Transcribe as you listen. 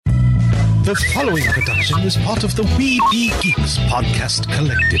The following production is part of the We Be Geeks podcast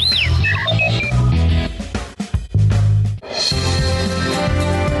collective.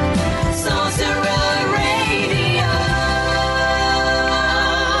 Sorcerer Radio.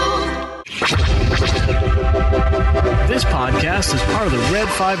 This podcast is part of the Red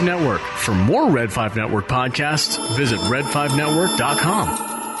 5 Network. For more Red 5 Network podcasts, visit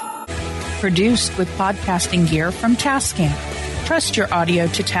red5network.com. Produced with podcasting gear from Tascam. Trust your audio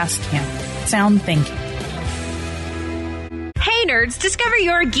to Tascam. Sound thinking. Hey nerds, discover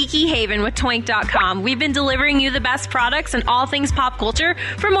your geeky haven with Toink.com. We've been delivering you the best products and all things pop culture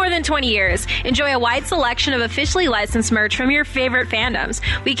for more than 20 years. Enjoy a wide selection of officially licensed merch from your favorite fandoms.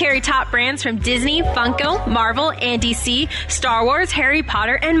 We carry top brands from Disney, Funko, Marvel, and DC, Star Wars, Harry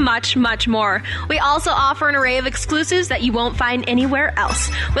Potter, and much, much more. We also offer an array of exclusives that you won't find anywhere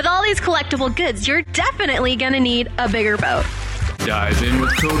else. With all these collectible goods, you're definitely gonna need a bigger boat. Dive in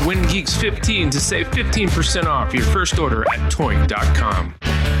with code WINGEEKS15 to save 15% off your first order at Toink.com.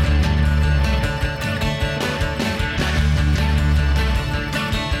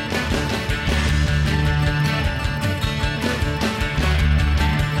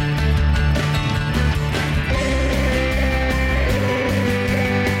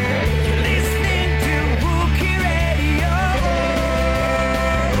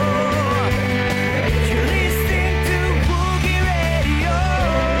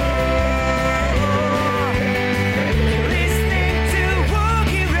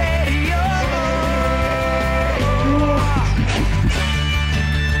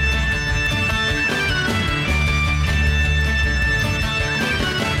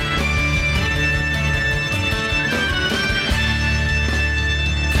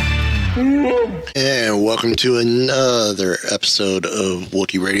 And welcome to another episode of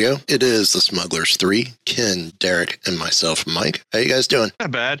Wookiee Radio. It is the Smugglers 3, Ken, Derek, and myself, Mike. How you guys doing?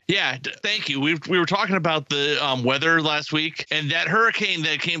 Not bad. Yeah, thank you. We were talking about the weather last week, and that hurricane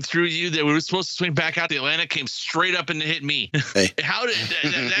that came through you that we were supposed to swing back out the Atlantic came straight up and hit me. Hey. How did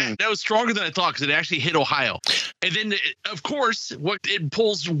that was stronger than I thought because it actually hit Ohio. And then, of course, it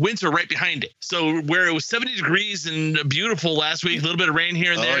pulls winter right behind it. So where it was 70 degrees and beautiful last week, a little bit of rain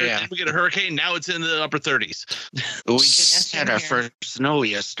here and there, yeah. then we get a hurricane. Now it's in the upper 30s. We just had our first snow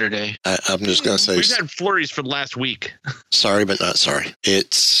yesterday. I'm just going to say... We've had flurries for the last week. Sorry, but not sorry.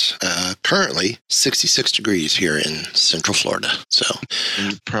 It's currently 66 degrees here in Central Florida. So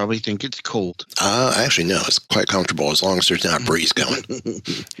You probably think it's cold. actually, no, it's quite comfortable as long as there's not a breeze going.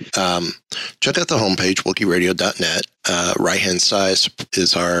 Check out the homepage, WookieeRadio.net. Right-hand side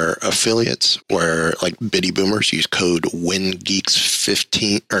is our affiliates where, like, Biddy Boomers use code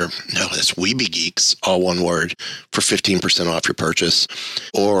WINGEEKS15, or no, that's Weeby Geeks, all one word, for 15% off your purchase.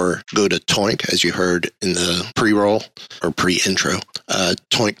 Or go to Toink, as you heard in the pre-roll or pre-intro,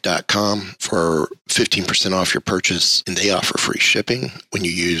 Toink.com for 15% off your purchase, and they offer free shipping when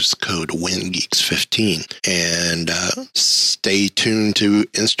you use code WINGEEKS15. And stay tuned to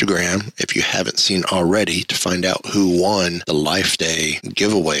Instagram if you haven't seen already to find out who won the Life Day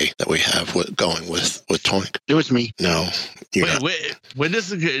giveaway that we have going with Toink. It was me. No. Wait, when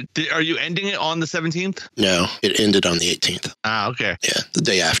is are you ending it on the 17th? No, it ended on the 18th. Ah, okay. Yeah, the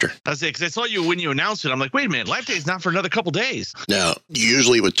day after. I was because I saw you when you announced it. I'm like, wait a minute, Life Day is not for another couple days. No,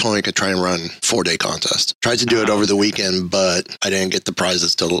 usually with Toink, I try and run 4-day contest. Tried to do it over the weekend, but I didn't get the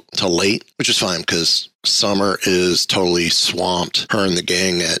prizes till late, which is fine because summer is totally swamped. Her and the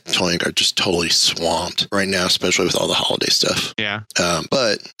gang at Toink are just totally swamped right now, especially with all the holiday stuff. Yeah.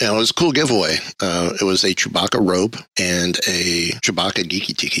 But it was a cool giveaway. It was a Chewbacca robe and a Chewbacca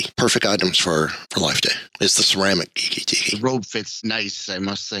Geeky Tiki. Perfect items for Life Day. It's the ceramic Geeky Tiki. The robe fits nice, I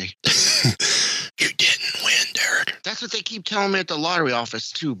must say. You didn't win, Derek. That's what they keep telling me at the lottery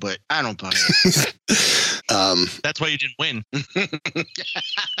office, too, but I don't buy it. That's why you didn't win.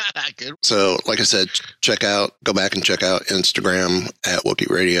 Good. So, like I said, go back and check out Instagram at Wookiee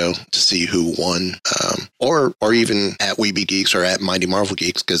Radio to see who won, or even at Weeby Geeks or at Mighty Marvel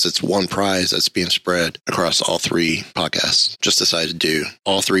Geeks, because it's one prize that's being spread across all three podcasts. Just decided to do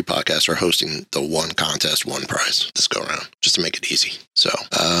all three podcasts are hosting the one contest, one prize this go around, just to make it easy. So,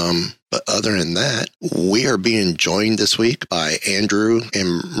 but other than that, we are being joined this week by Andrew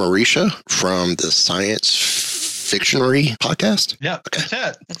and Marisha from the Science Fictionary podcast. Yeah, that's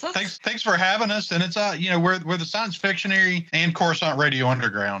it. Thanks for having us. And it's we're the Science Fictionary and Coruscant Radio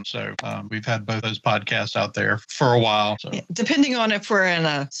Underground. So we've had both those podcasts out there for a while. So. Yeah, depending on if we're in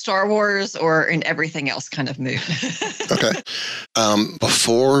a Star Wars or in everything else kind of mood. Okay.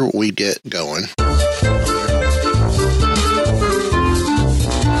 Before we get going.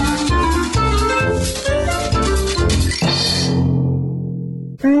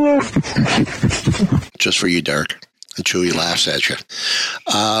 Just for you, Derek. And Chewy laughs at you.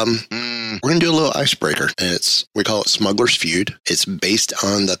 We're going to do a little icebreaker. We call it Smuggler's Feud. It's based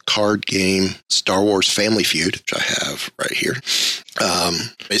on the card game Star Wars Family Feud, which I have right here.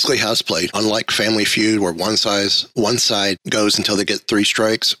 Basically how it's played. Unlike Family Feud, where one side goes until they get 3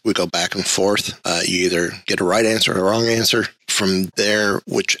 strikes, we go back and forth. You either get a right answer or a wrong answer. From there,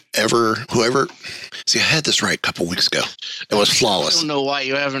 whoever. See, I had this right a couple weeks ago. It was flawless. I don't know why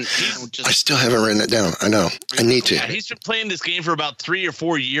you haven't. I still haven't written it down. I know. I need to. Yeah, he's been playing this game for about 3 or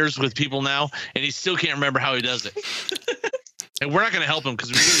 4 years with people now, and he still can't remember how he does it. And we're not going to help him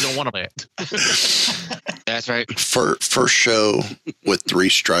because we really don't want to play it. That's right. First show with 3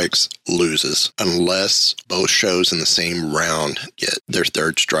 strikes loses, unless both shows in the same round get their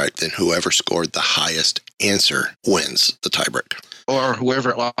 3rd strike. Then whoever scored the highest answer wins the tiebreak. Or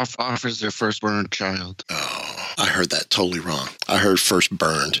whoever offers their firstborn child. Oh, I heard that totally wrong. I heard first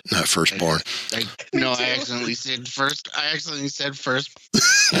burned, not firstborn. I accidentally said first. I accidentally said first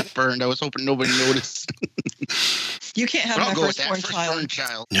burned. I was hoping nobody noticed. You can't have my firstborn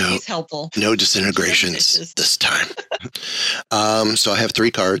child. No, he's helpful. No disintegrations this time. So I have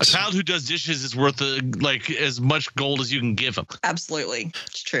 3 cards. A child who does dishes is worth as much gold as you can give him. Absolutely,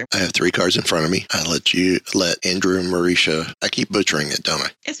 it's true. I have 3 cards in front of me. I let Andrew and Marisha. I keep butchering it, don't I?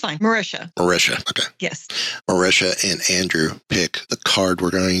 It's fine. Marisha. Okay. Yes. Marisha and Andrew pick the card we're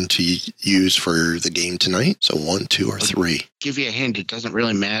going to use for the game tonight. So 1, 2, or 3. Give you a hint. It doesn't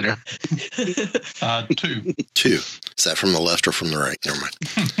really matter. 2. 2. Is that from the left or from the right? Never mind.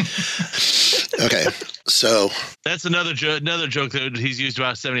 Okay, so that's another joke that he's used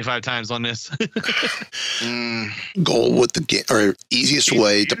about 75 times on this. Goal with the game, or easiest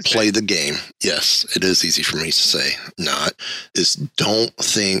way to play the game. Yes, it is easy for me to say. Not is don't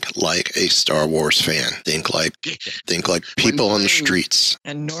think like a Star Wars fan. Think like people on the streets.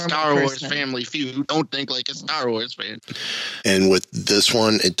 A normal Star Wars person. Family Feud. Don't think like a Star Wars fan. And with this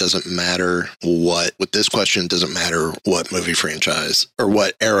one, it doesn't matter with this question, it doesn't matter what movie franchise or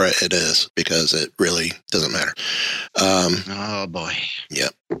what era it is, because it really doesn't matter. Oh, boy.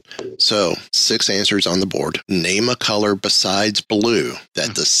 Yep. So 6 answers on the board. Name a color besides blue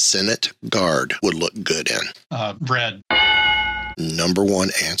that the Senate Guard would look good in. Red. Number 1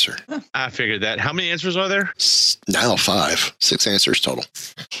 answer. I figured that. How many answers are there? Now 5. 6 answers total.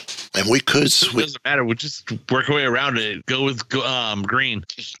 And we could It doesn't matter. We'll just work our way around it. Go with green.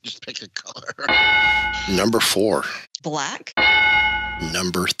 Just pick a color. Number 4. Black.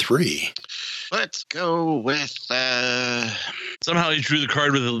 Number 3. Let's go with somehow he drew the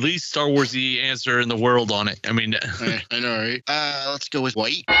card with the least Star Wars-y answer in the world on it. I mean, I know, right? Let's go with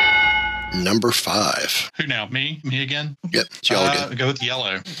white. Number 5. Who now? Me again? Yep. It's y'all again. Go with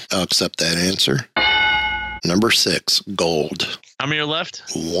yellow. I'll accept that answer. Number 6, gold. How many are left?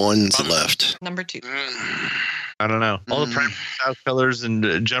 1's left. Number 2. I don't know. All the primary colors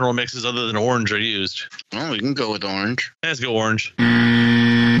and general mixes other than orange are used. Well, we can go with orange. Let's go orange.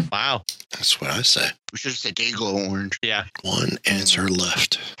 Wow. That's what I say. We should have said Dago orange. Yeah. 1 answer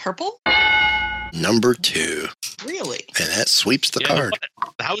left. Purple? Number 2. Really? And that sweeps the card.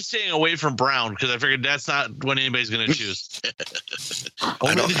 I was staying away from brown because I figured that's not what anybody's going to choose.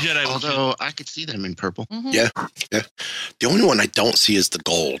 Only the Jedi will choose. Although I could see them in purple. Mm-hmm. Yeah. The only one I don't see is the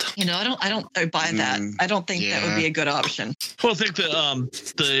gold. I don't buy that. I don't think that would be a good option. Well, I think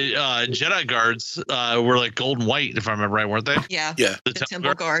the Jedi guards were like gold and white, if I remember right, weren't they? Yeah. Yeah. The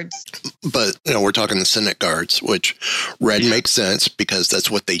temple guards. But, we're talking the Senate Guards, which red makes sense because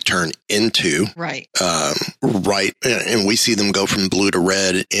that's what they turn into. Right. Right. And we see them go from blue to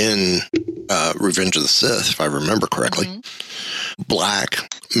red in Revenge of the Sith, if I remember correctly. Mm-hmm.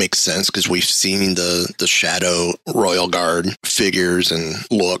 Black makes sense because we've seen the Shadow Royal Guard figures and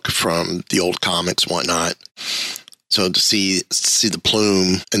look from the old comics and whatnot. So to see the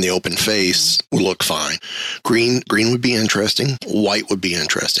plume and the open face would look fine. Green would be interesting. White would be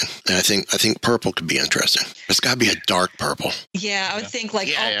interesting. And I think purple could be interesting. It's got to be a dark purple. Yeah, I would think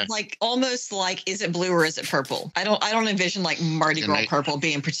like almost like, is it blue or is it purple? I don't envision like Mardi Gras purple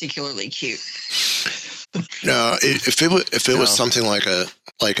being particularly cute. No, if it was something like a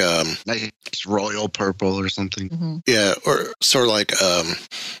nice royal purple or something. Mm-hmm. Yeah, or sort of like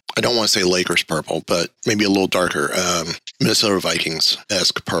I don't want to say Lakers purple, but maybe a little darker, Minnesota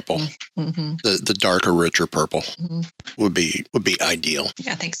Vikings-esque purple. Mm-hmm. The darker, richer purple would be ideal.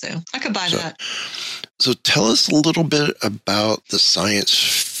 Yeah, I think so. I could buy that. So tell us a little bit about the science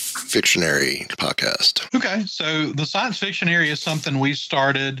Fictionary podcast. Okay, so the Science Fictionary is something we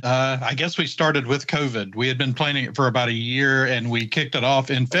started, I guess we started with COVID. We had been planning it for about a year, and we kicked it off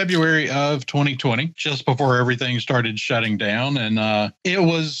in February of 2020, just before everything started shutting down. And it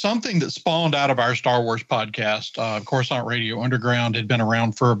was something that spawned out of our Star Wars podcast. Coruscant Radio Underground had been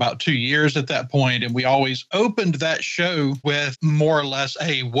around for about 2 years at that point, and we always opened that show with more or less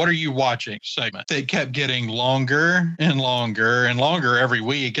a "What are you watching?" segment that kept getting longer and longer and longer every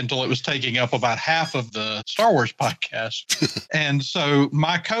week until it was taking up about half of the Star Wars podcast. And so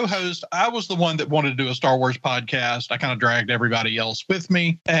my co-host, I was the one that wanted to do a Star Wars podcast. I kind of dragged everybody else with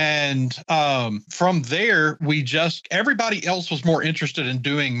me. And from there, everybody else was more interested in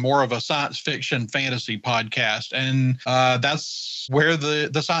doing more of a science fiction fantasy podcast. And that's where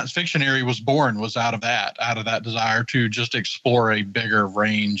the Science Fictionary was born, was out of that desire to just explore a bigger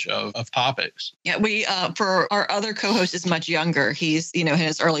range of topics. Yeah, we for our other co-host is much younger. He's, in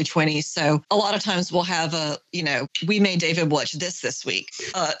his early 20s. So a lot of times we'll have we made David watch this week.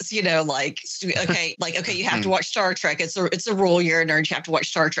 You have to watch Star Trek. It's a rule, you're a nerd, you have to watch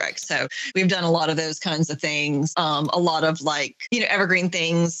Star Trek. So we've done a lot of those kinds of things. A lot of evergreen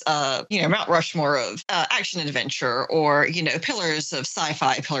things, Mount Rushmore of action adventure, or, pillars of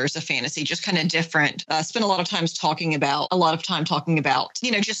sci-fi, pillars of fantasy, just kind of different. Spend a lot of time talking about,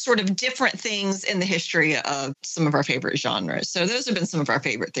 just sort of different things in the history of some of our favorite genres. So those have been some of our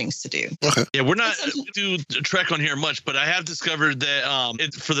favorite things to do. Okay. Yeah, we're not do Trek on here much, but I have discovered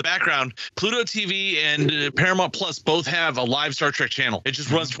that for the background, Pluto TV and Paramount Plus both have a live Star Trek channel. It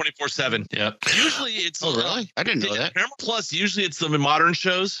just runs 24/7. Yeah. Usually it's really? I didn't know that. Paramount Plus, usually it's the modern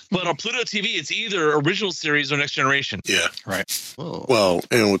shows, but on Pluto TV, it's either original series or Next Generation. Yeah. Right. Oh. Well,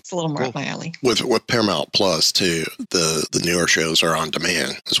 it's a little more up my alley. With Paramount Plus too, the newer shows are on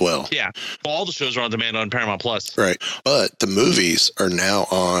demand as well. Yeah, all the shows are on demand on Paramount Plus. Right, but the movies are now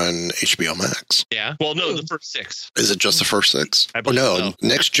on HBO Max. Yeah. Well, no, the first 6. Is it just the first 6? I believe so.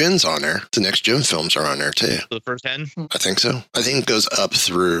 Next Gen's on there. The Next Gen films are on there too. So the first 10? I think so. I think it goes up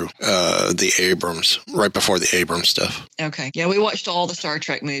through the Abrams, right before the Abrams stuff. Okay. Yeah, we watched all the Star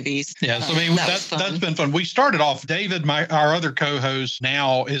Trek movies. Yeah, so that's been fun. We started off, David, our other co-host,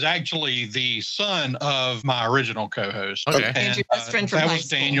 now is actually the son of my original co-host. Okay. And your best friend from that high was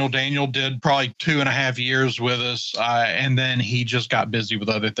school. Daniel. Daniel did probably 2.5 years with us, and then he just got busy with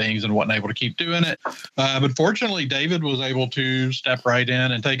other things and wasn't able to keep doing it. But fortunately, David was able to step right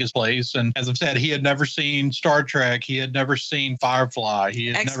in and take his place. And as I've said, he had never seen Star Trek. He had never seen Firefly. He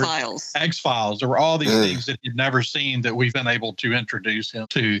had X-Files. X-Files. There were all these things that he'd never seen that we've been able to introduce him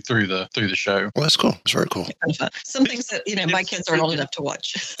to through the show. Well, that's cool. It's very cool. Some things that my kids aren't old enough to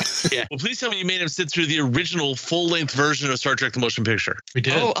watch. Yeah. Well, please tell me you made him sit through the original full-length version of Star Trek: The Motion Picture. We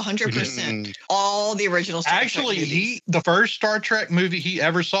did. Oh, 100%. All the original Star Trek movies. The first Star Trek movie he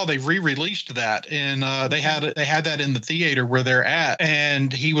ever saw, they re-released that, and they had that in the theater where they're at,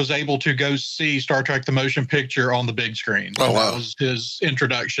 and he was able to go see Star Trek: The Motion Picture on the big screen. Oh, wow. That was his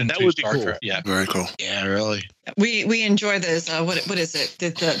introduction That to would be Star cool. Trek. Yeah. Very cool. Yeah, really. We enjoy those. What is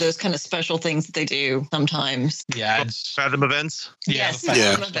it? Those kind of special things that they do sometimes. Yeah. It's, Fathom events. Yes, the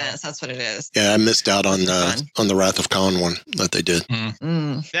Fathom events. That's what it is. Yeah, I missed out on the Wrath of Khan one that they did.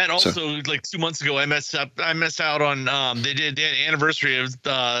 That also, like 2 months ago, I messed out on. They had an anniversary of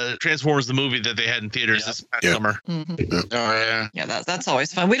Transformers the movie that they had in theaters this past summer. Mm-hmm. Oh yeah. Yeah, that's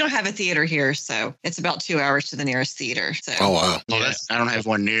always fun. We don't have a theater here, so it's about 2 hours to the nearest theater. So. Oh wow. Yeah, I don't have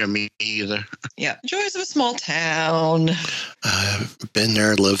one near me either. Yeah, joys of a small town. I've been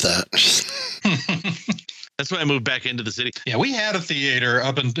there, lived that. That's when I moved back into the city. Yeah, we had a theater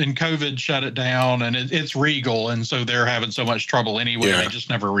up and COVID shut it down, and it's Regal, and so they're having so much trouble anyway. Yeah. They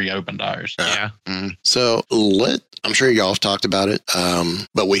just never reopened ours. Yeah. So I'm sure y'all have talked about it,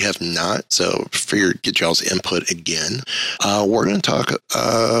 but we have not. So figured get y'all's input again. We're going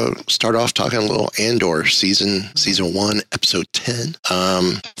to start off talking a little Andor season 1, episode 10.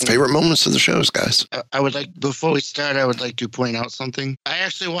 Favorite moments of the shows, guys. Before we start, I would like to point out something. I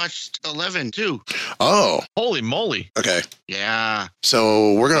actually watched 11 too. Oh, holy moly! Okay. Yeah.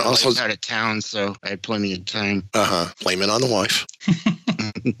 So we're going to also out of town, so I had plenty of time. Blame it on the wife.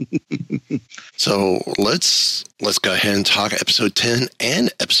 So let's go ahead and talk episode 10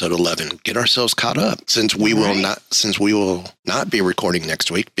 and episode 11. Get ourselves caught up since we will not be recording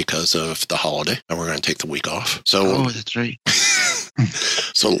next week because of the holiday, and we're going to take the week off. So that's right.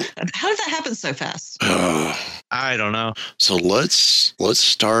 So How did that happen so fast? I don't know. So let's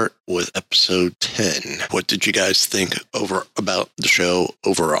start with episode 10. What did you guys think about the show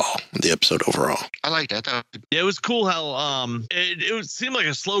overall? The episode overall? I like that. Yeah, it was cool how it seemed like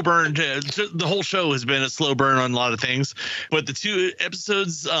a slow burn. The whole show has been a slow burn on a lot of things, but the two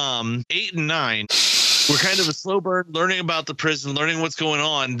episodes 8 and 9 were kind of a slow burn, learning about the prison, learning what's going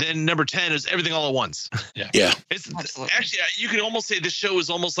on. Then number 10 is everything all at once. Yeah. It's actually, you could almost say this show is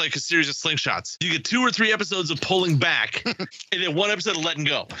almost like a series of slingshots. You get 2 or 3 episodes of pulling back, and then 1 episode of letting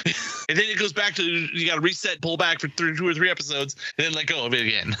go, and then it goes back to you got to reset, pull back for 2 or 3 episodes, and then let go of it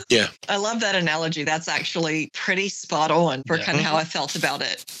again. Yeah, I love that analogy. That's actually pretty spot on for kind of how I felt about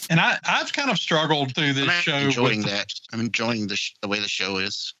it. And I've kind of struggled through this show. I'm enjoying the way the show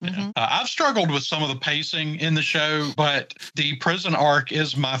is. Mm-hmm. I've struggled with some of the pacing in the show, but the prison arc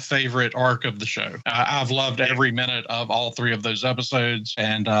is my favorite arc of the show. I've loved every minute of all 3 of those episodes,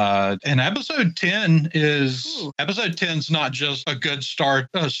 and episode 10 is not just a good Star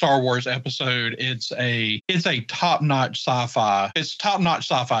Wars episode. It's a top-notch sci-fi. It's top-notch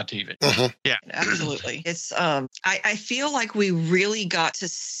sci-fi TV. Uh-huh. Yeah, absolutely. It's I feel like we really got to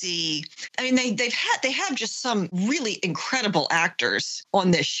see. I mean, they have just some really incredible actors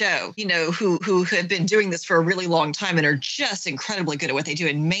on this show, you know, who have been doing this for a really long time and are just incredibly good at what they do.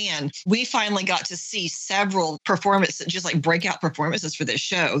 And man, we finally got to see several performances, just like breakout performances for this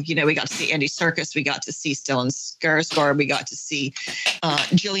show. You know, we got to see Andy Serkis, we got to see Stellan Skarsgård, we got to see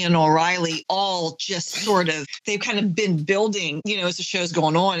Gillian O'Reilly, all just sort of, they've kind of been building, you know, as the show's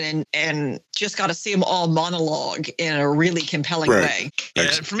going on, and just got to see them all monologue in a really compelling way.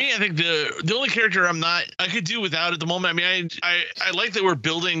 Yeah, for me, I think the only character I could do without at the moment. I mean, I like that we're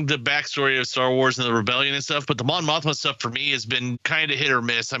building the backstory of Star Wars and the rebellion and stuff, but the Mon Mothma stuff for me has been kind of hit or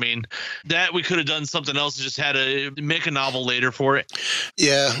miss. I mean, that we could have done something else, just had to make a novel later for it.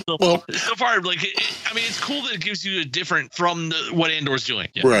 Yeah. So far, like, I mean, it's cool that it gives you a different from what Andor's doing.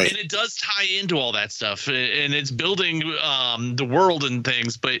 Right. And it does tie into all that stuff, and it's building the world and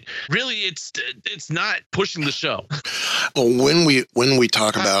things, but really it's not pushing the show. Well, when we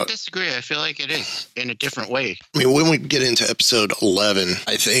talk about, I disagree. I feel like it is in a different way. I mean, when we get into episode 11,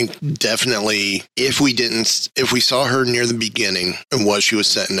 I think definitely if we saw her near the beginning and what she was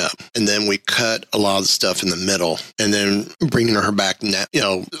setting up, and then we cut a lot of the stuff in the middle, and then bringing her back now, you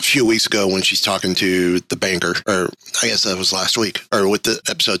know, a few weeks ago when she's talking to the banker, or I guess that was last week, or with the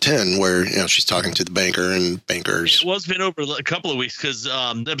episode 10 where, you know, she's talking to the banker and bankers. It was been over a couple of weeks because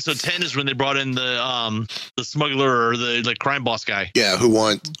episode 10 is when they brought in the smuggler or the crime boss guy. Yeah,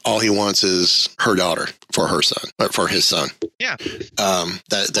 all he wants is her daughter for her son, or for his son. Yeah.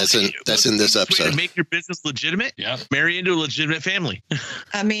 That's in this episode. To make your business legitimate. Yeah. Marry into a legitimate family.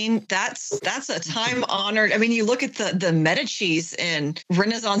 I mean, that's a time honored. I mean, you look at the Medicis in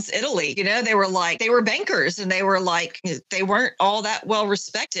Renaissance Italy, you know, they were bankers, and they weren't all that well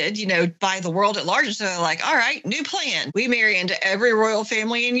respected, you know, by the world at large. So they're like, all right, new plan. We marry into every royal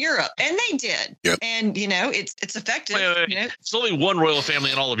family in Europe. And they did. Yep. And, you know, it's effective. Wait. You know? It's only one royal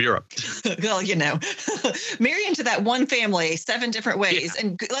family in all of Europe. Well, you know, marry into that one family 7 different ways,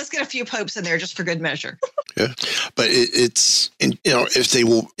 and let's get a few popes in there just for good measure. Yeah, but it's, you know, if they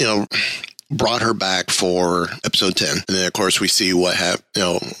will, you know, brought her back for episode 10. And then, of course, we see what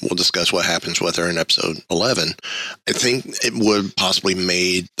we'll discuss what happens with her in episode 11. I think it would possibly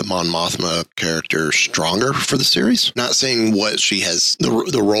made the Mon Mothma character stronger for the series. Not saying what she has,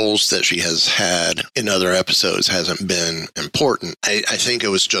 the roles that she has had in other episodes hasn't been important. I think it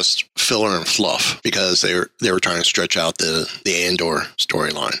was just filler and fluff because they were trying to stretch out the Andor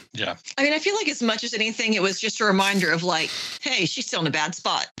storyline. Yeah. I mean, I feel like as much as anything, it was just a reminder of like, hey, she's still in a bad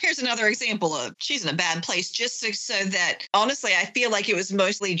spot. Here's another example of she's in a bad place, just so that honestly, I feel like it was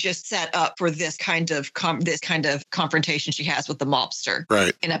mostly just set up for this kind of confrontation she has with the mobster,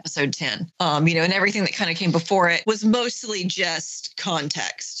 right, in episode 10. You know, and everything that kind of came before it was mostly just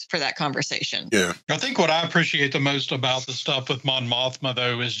context for that conversation. Yeah, I think what I appreciate the most about the stuff with Mon Mothma,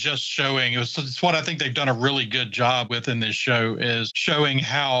 though, is just showing. It's what I think they've done a really good job with in this show, is showing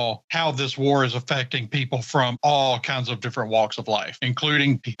how this war is affecting people from all kinds of different walks of life,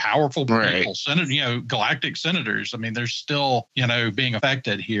 including powerful people, galactic senators. I mean, they're still, you know, being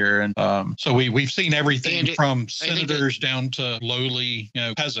affected here. And so we've seen everything from senators down to lowly, you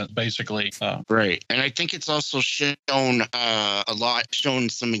know, peasants, basically. Right. And I think it's also shown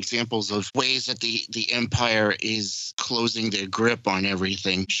some examples of ways that the Empire is closing their grip on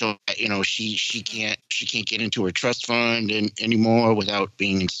everything. So, you know, she can't get into her trust fund anymore without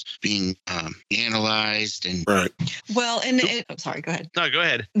being analyzed. And right. Well, and sorry, go ahead. No, go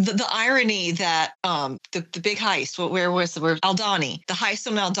ahead. The irony irony that the big heist, where Aldani, the heist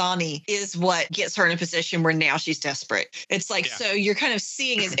on Aldani is what gets her in a position where now she's desperate. It's like, so you're kind of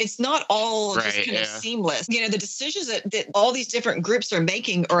seeing it's not all just kind of seamless. You know, the decisions that all these different groups are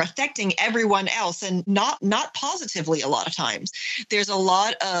making are affecting everyone else, and not positively a lot of times. There's a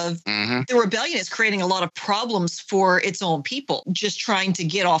lot of the rebellion is creating a lot of problems for its own people, just trying to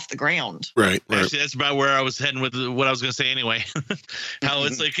get off the ground. Right. Actually, that's about where I was heading with what I was going to say anyway. How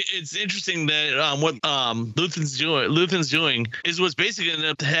it's like, it's interesting that what Luthen's doing is what's basically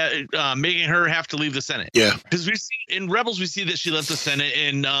going to making her have to leave the Senate. Yeah. Because we see in Rebels, we see that she left the Senate,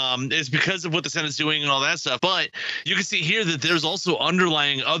 and it's because of what the Senate's doing and all that stuff. But you can see here that there's also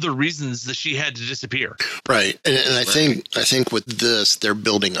underlying other reasons that she had to disappear. Right. And I think with this, they're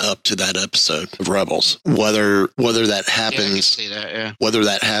building up to that episode of Rebels. Whether that happens, whether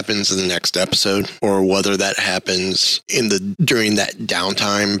that happens in the next episode, or whether that happens during that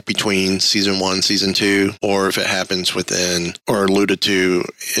downtime between season 1, season 2, or if it happens within or alluded to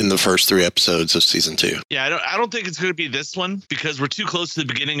in the first 3 episodes of season 2. Yeah, I don't think it's going to be this one because we're too close to the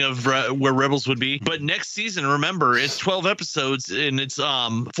beginning of where Rebels would be. But next season, remember, it's 12 episodes and it's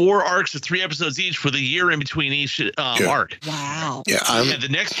 4 arcs of 3 episodes each with a year in between each arc. Wow. Yeah, the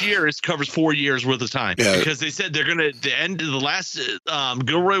next year covers 4 years worth of time because they said they're going to the end of the last.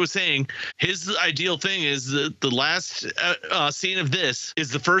 Gilroy was saying his ideal thing is the last scene of this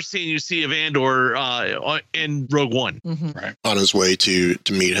is the first scene you see of Andor in Rogue One. Right. On his way to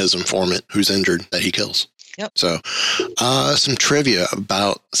meet his informant who's injured that he kills. Yep. So, some trivia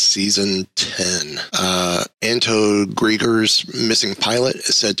about season 10. Anto Grieger's missing pilot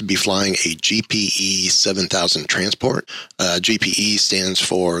is said to be flying a GPE 7000 transport. GPE stands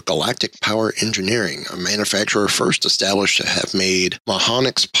for Galactic Power Engineering, a manufacturer first established to have made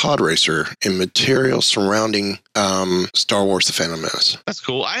Mahonix Pod Racer and material surrounding Star Wars: The Phantom Menace. That's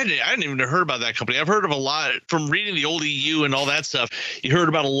cool. I hadn't even heard about that company. I've heard of a lot from reading the old EU and all that stuff. You heard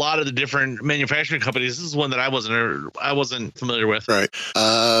about a lot of the different manufacturing companies. This is one that I wasn't familiar with. Right.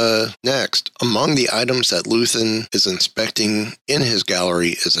 Next, among the items that Luthen is inspecting in his gallery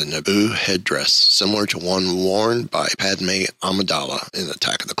is a Naboo headdress, similar to one worn by Padme Amidala in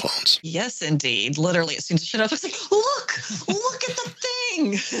Attack of the Clones. Yes, indeed. Literally, as soon as it shut up, I was like, look at the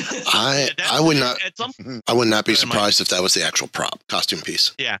thing. I would not be surprised if that was the actual prop costume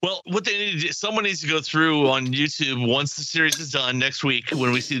piece. Yeah. Well, what they need to do, someone needs to go through on YouTube once the series is done next week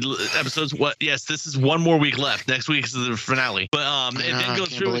when we see episodes. Yes, this is one more week left. Next week is the finale. But and then go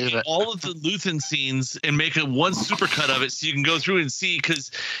through all of the Luthen scenes and make one super cut of it so you can go through and see, because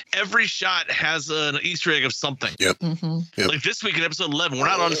every shot has an Easter egg of something. Yep. Mm-hmm. Like this week in episode 11, we're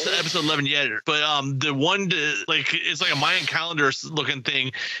not on episode 11 yet, but the one it's like a Mayan calendar looking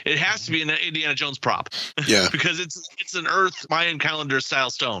thing. It has to be an Indiana Jones prop. Yeah. Because it's an Earth Mayan calendar style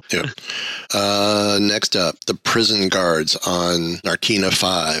stone. Yeah. Next up, the prison guards on Narkina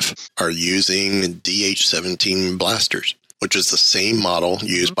 5 are using DH-17 blasters, which is the same model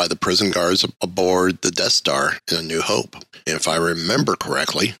used by the prison guards aboard the Death Star in A New Hope. And if I remember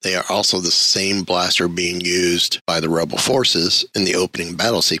correctly, they are also the same blaster being used by the Rebel forces in the opening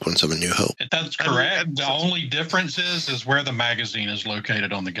battle sequence of A New Hope. That's correct. The only difference is where the magazine is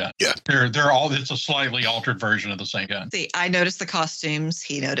located on the gun. Yeah. They're all, it's a slightly altered version of the same gun. See, I noticed the costumes.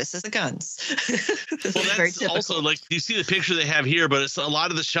 He notices the guns. Well, that's also like, you see the picture they have here, but it's a lot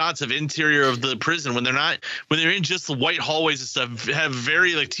of the shots of interior of the prison when they're in just the white hallways and stuff have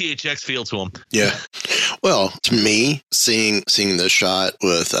very like THX feel to them. Yeah. Well, to me, seeing this shot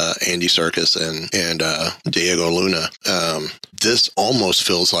with Andy Serkis and Diego Luna, this almost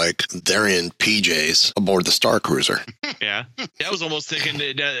feels like they're in PJs aboard the Star Cruiser. Yeah. I was almost thinking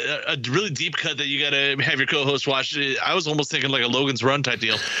a really deep cut that you got to have your co-host watch. I was almost thinking like a Logan's Run type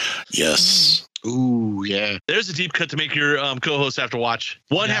deal. Yes. Ooh, yeah. There's a deep cut to make your co-host have to watch.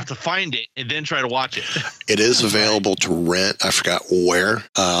 Have to find it and then try to watch it. It is available to rent. I forgot where,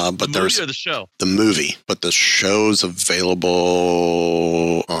 but there's the show. The movie, but the show's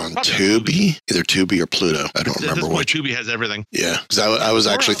available on Tubi, either Tubi or Pluto. I don't remember which. Tubi has everything. Yeah, because I was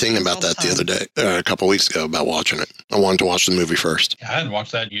actually thinking about that the other day, a couple weeks ago, about watching it. I wanted to watch the movie first. Yeah, I hadn't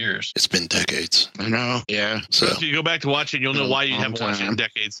watched that in years. It's been decades. I know. Yeah. So if you go back to watch it, you'll know why you haven't watched it in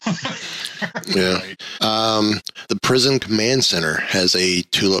decades. Yeah. The prison command center has a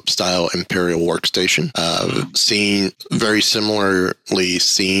tulip-style Imperial workstation, seen very similarly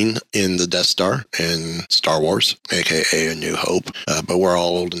seen in the Death Star in Star Wars, aka A New Hope. But we're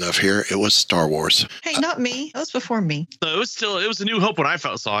all old enough here. It was Star Wars. Hey, not me. That was before me. No, it was a New Hope when I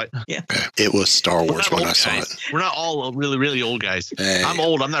saw it. Yeah. It was Star Wars when I saw it. We're not all really, really old guys. Hey. I'm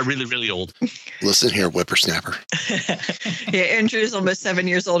old. I'm not really, really old. Listen here, whippersnapper. Yeah, Andrew's almost 7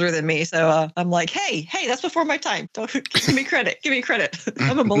 years older than me, so I'm like, hey, that's before my time. Don't give me credit. Give me credit.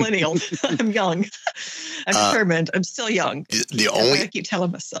 I'm a millennial. I'm young. I'm determined. I'm still young. I keep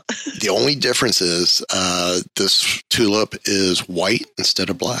telling myself. The only difference is this tulip is white instead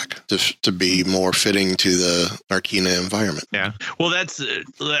of black to be more fitting to the Narkina environment. Yeah. Well, that's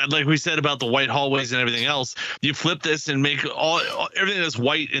like we said about the white hallways and everything else. You flip this and make everything that's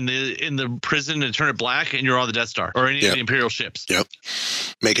white in the prison and turn it black, and you're on the Death Star or any of the Imperial ships. Yep.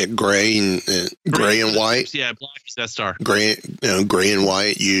 Make it gray and white. Yeah, black is Death Star. Gray and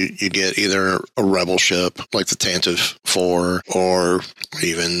white. You get either a rebel ship like the Tantive 4, or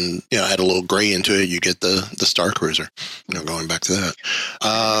even add a little gray into it. You get the Star Cruiser. Going back to that.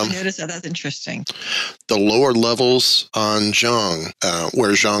 Notice that. That's interesting. The lower levels on Zhang,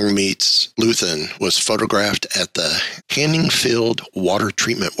 where Zhang meets Luthen, was photographed at the Hanningfield Water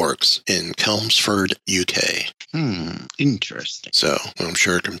Treatment Works in Chelmsford, UK. Interesting. So I'm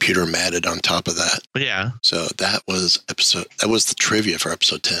sure a computer matted on top of that. Yeah. So that was the trivia for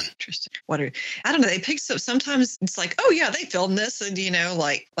episode 10. Interesting. I don't know. They pick sometimes it's like, oh yeah, they filmed this and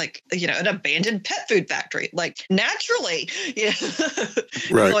like an abandoned pet food factory. Like naturally,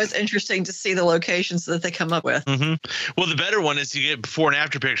 Right. It's always interesting to see the locations that they come up with. Mm-hmm. Well, the better one is you get before and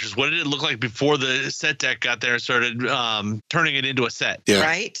after pictures. What did it look like before the set deck got there and started turning it into a set? Yeah.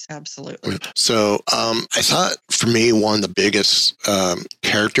 Right. Absolutely. So I thought for me, one of the biggest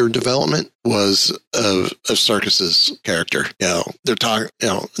character development was of Sarkis's character. They're talking,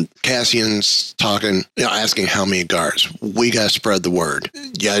 Cassian's talking, asking how many guards. We got to spread the word.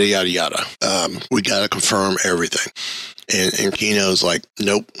 Yada, yada, yada. We got to confirm everything. And Kino's like,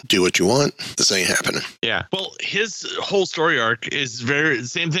 nope, do what you want. This ain't happening. Yeah. Well, his whole story arc is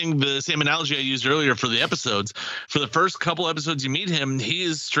the same analogy I used earlier for the episodes. For the first couple episodes you meet him, he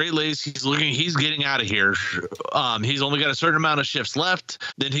is straight-laced. He's getting out of here. He's only got a certain amount of shifts left.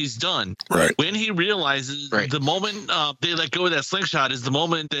 Then he's done. Right. When he realizes the moment they let go of that slingshot is the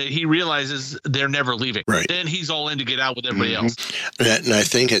moment that he realizes they're never leaving. Right. Then he's all in to get out with everybody else. And I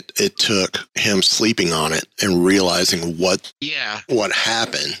think it took him sleeping on it and realizing what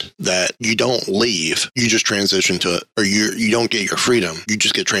happened, that you don't leave, you just transition to it, or you don't get your freedom, you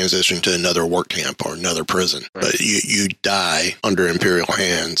just get transitioned to another work camp or another prison. Right. But you die under Imperial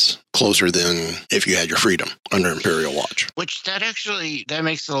hands closer than if you had your freedom under Imperial watch. Which that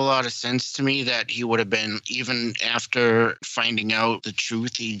makes a lot of sense to me, that he would have been, even after finding out the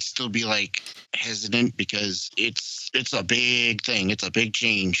truth, he'd still be like hesitant, because it's a big thing. It's a big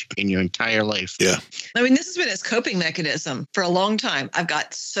change in your entire life. Yeah. I mean, this has been his coping mechanism for a long time. I've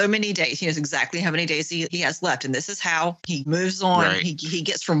got so many days. He knows exactly how many days he has left. And this is how he moves on. Right. He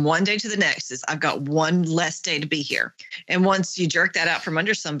gets from one day to the next. Is I've got one less day to be here. And once you jerk that out from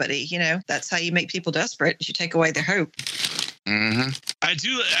under somebody, that's how you make people desperate. You take away their hope. Mm-hmm. I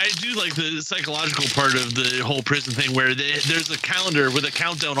do like the psychological part of the whole prison thing, where there's a calendar with a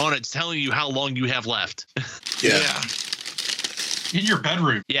countdown on it telling you how long you have left. Yeah. In your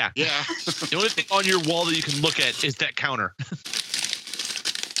bedroom. Yeah. The only thing on your wall that you can look at is that counter.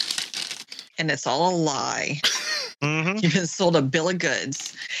 And it's all a lie. Mm-hmm. You've been sold a bill of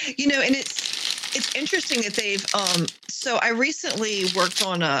goods. And it's interesting that they've so I recently worked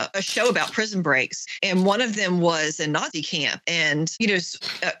on a show about prison breaks, and one of them was a Nazi camp. And,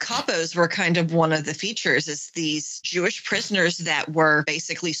 capos were kind of one of the features, is these Jewish prisoners that were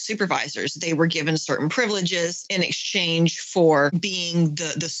basically supervisors. They were given certain privileges in exchange for being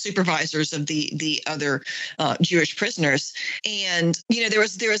the supervisors of the other Jewish prisoners. And, there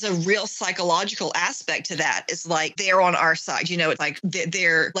was a real psychological aspect to that. It's like, they're on our side, it's like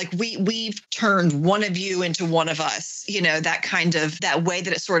they're like, we've turned one of you into one of us, that way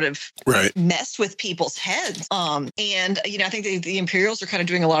that it sort of messed with people's heads. And I think the Imperials are kind of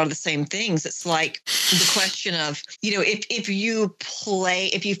doing a lot of the same things. It's like the question of, if you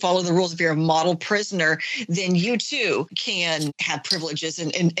follow the rules, if you're a model prisoner, then you too can have privileges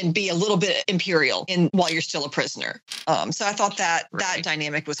and be a little bit Imperial while you're still a prisoner. So I thought that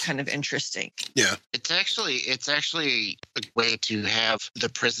dynamic was kind of interesting. Yeah. It's actually a way to have the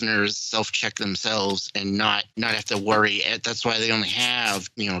prisoners self-check themselves themselves and not have to worry. That's why they only have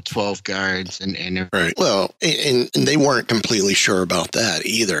 12 guards and right. Well, and they weren't completely sure about that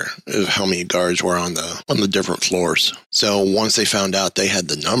either, of how many guards were on the different floors. So once they found out they had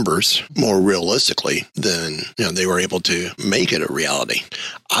the numbers more realistically, then they were able to make it a reality.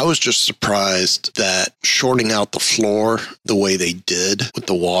 I was just surprised that shorting out the floor the way they did with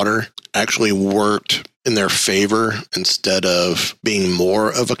the water actually worked in their favor instead of being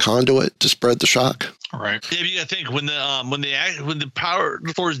more of a conduit to spread the shock. Right. Yeah, you got to think when the power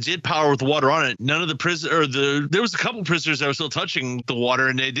floors did power with water on it, none of the prisoners there was a couple prisoners that were still touching the water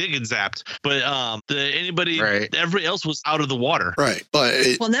and they did get zapped, but everybody else was out of the water. Right.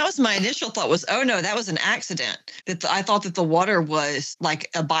 But that was my initial thought was, oh no, that was an accident. I thought that the water was like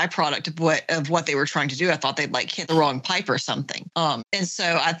a byproduct of what they were trying to do. I thought they'd like hit the wrong pipe or something. And so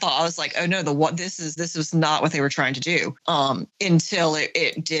I was like, oh no, this was not what they were trying to do. Until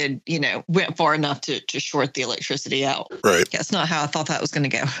it did, went far enough to short the electricity out. Right. That's not how I thought that was going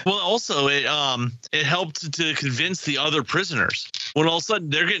to go. Well, also it helped to convince the other prisoners. When all of a sudden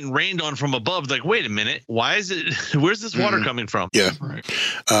they're getting rained on from above, like, wait a minute, where's this water coming from? Yeah. Right.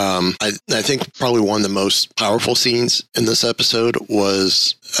 I think probably one of the most powerful scenes in this episode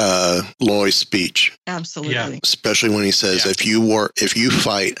was Loy's speech. Absolutely. Yeah. Especially when he says, if you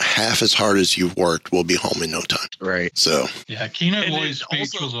fight half as hard as you've worked, we'll be home in no time. Right. So yeah, Kino Loy's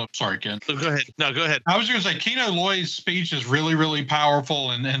speech was sorry, Ken. Go ahead. No, go ahead. I was going to say Kino Loy's speech is really, really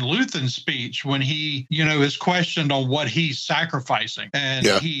powerful, and Luthen's speech when he, is questioned on what he's sacrificing, and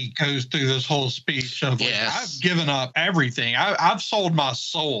he goes through this whole speech of like, I've given up everything. I've sold my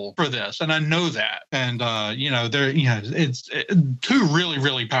soul for this, and I know that. And it's two really,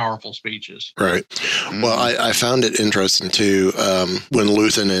 really powerful speeches. Right. Well, I found it interesting too when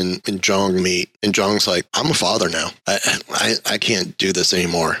Luthen and Jong meet, and Jong's like, "I'm a father now. I can't do this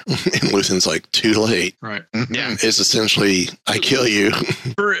anymore," and Luthen's like, "Too late." Right. Yeah. It's essentially, I kill you,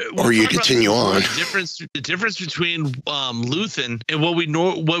 or you continue on. The difference between Luthen and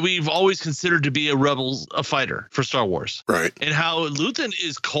what we've always considered to be a fighter for Star Wars, right? And how Luthen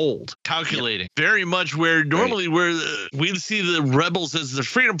is cold, calculating, very much where normally we see the rebels as the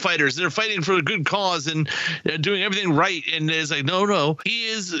freedom fighters. They're fighting for a good cause and doing everything right. And it's like, no, he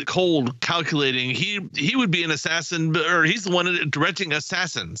is cold, calculating. He would be an assassin, or he's the one directing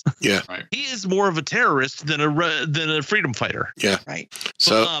assassins. Yeah. Right. He is more of a terrorist than a freedom fighter. Yeah. Right.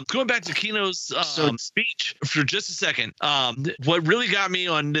 So going back to Kino's speech for just a second, what really got me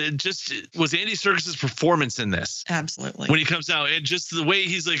on was Andy Serkis's performance in this. Absolutely. When he comes out and just the way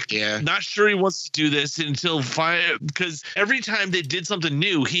he's like, not sure he wants to do this until because every time they did something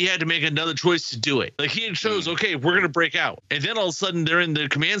new, he had to make another choice to do it. Like he had chose, okay, we're going to break out. And then all of a sudden they're in the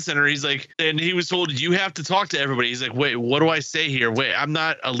command center. He's like, and he was told, you have to talk to everybody. He's like, wait, what do I say here? Wait, I'm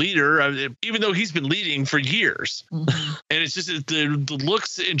not a leader, even though he's been leading for years. Mm-hmm. And it's just the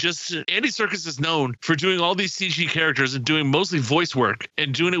looks, and just Andy Serkis is known for doing all these CG characters and doing mostly voice work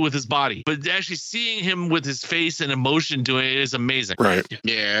and doing it with his body. But actually seeing him with his face and emotion doing it is amazing. Right.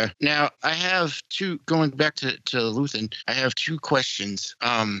 Yeah. Now I have going back to Luthen, I have two questions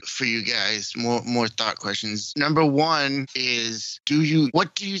for you guys, more thought questions. Number one is,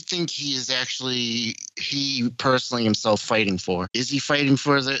 what do you think he personally himself fighting for? Is he fighting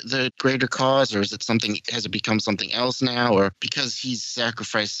for the greater cause, or has it become something else now? Or because he's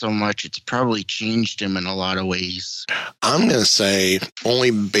sacrificed so much, it's probably changed him in a lot of ways? I'm going to say,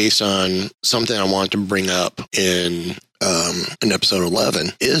 only based on something I want to bring up in episode 11,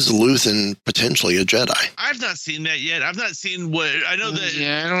 is Luthen potentially a Jedi? I've not seen that yet. I've not seen what I know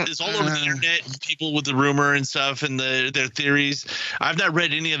that it's all over the internet, people with the rumor and stuff and their theories. I've not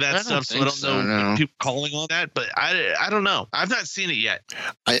read any of that stuff, so I don't know people calling on that, but I don't know. I've not seen it yet.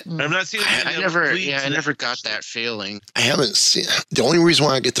 I've not seen it. I never got that feeling. I haven't seen. The only reason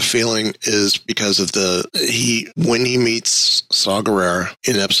why I get the feeling is because of when he meets Saw Gerrera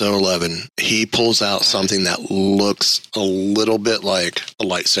in episode 11, he pulls out something that looks a little bit like a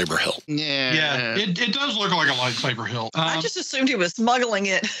lightsaber hilt. Yeah. It does look like a lightsaber hilt. I just assumed he was smuggling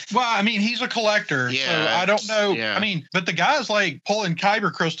it. Well, I mean, he's a collector, so I don't know. Yeah. I mean, but the guy's like pulling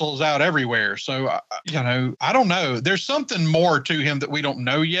kyber crystals out everywhere. So, I don't know. There's something more to him that we don't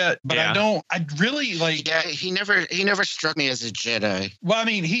know yet, but I really like. Yeah, he never struck me as a Jedi. Well, I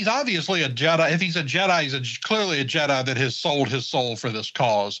mean, he's obviously a Jedi. If he's a Jedi, he's clearly a Jedi that has sold his soul for this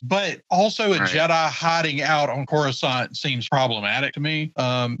cause, but also a Jedi hiding out on Coruscant front seems problematic to me.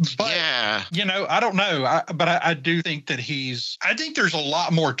 But Yeah. you know, I don't know. I do think that I think there's a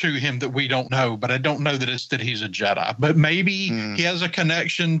lot more to him that we don't know, but I don't know that it's that he's a Jedi. But maybe he has a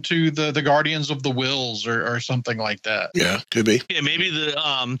connection to the Guardians of the Wills or something like that. Yeah, could be. Yeah, maybe the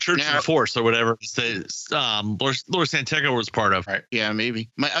Church of the Force or whatever Lord Santeca was part of. Right. Yeah, maybe.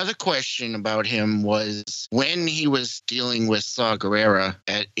 My other question about him was when he was dealing with Saw Gerrera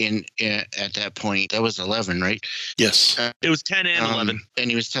at that point. That was 11, right? Yes. It was 10 and 11. And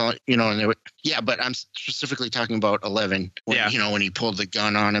he was telling, and they were, but I'm specifically talking about 11. When, when he pulled the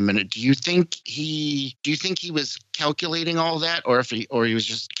gun on him. And do you think he was calculating all that, or he was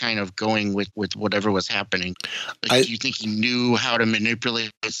just kind of going with whatever was happening? Do you think he knew how to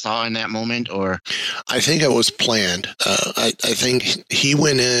manipulate Saw in that moment, or? I think it was planned. I think he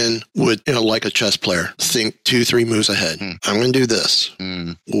went in with, like a chess player, think 2-3 moves ahead. I'm going to do this.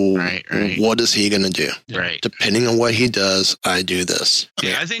 Right. What is he going to do? Right. Depending on what he does, I do this.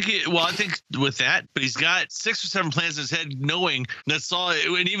 Yeah, I think with that, but he's got 6 or 7 plans in his head, knowing that Saul,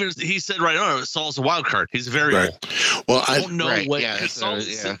 and even he said right on, Saul's a wild card. He's a variable. Right. Well, I don't know what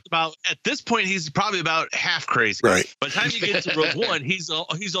Saul's about. At this point, he's probably about half crazy. Right. By the time you get to Rogue One, he's all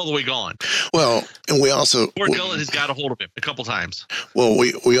the way gone. Well, and we also Ford Gullet has got a hold of him a couple times. Well,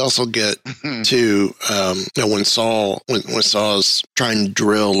 we also get to when Saw's trying to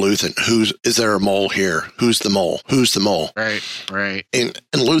drill Luthen, is there a mole here? Who's the mole? Who's the mole? Right. And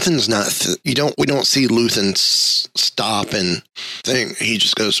Luthen's not. We don't see Luthen stop and think. He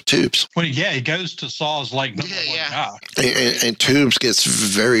just goes tubes. Well, he goes to Saw's like number one guy. And Tubes gets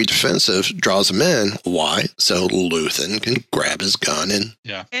very defensive, draws him in. Why? So Luthen can grab his gun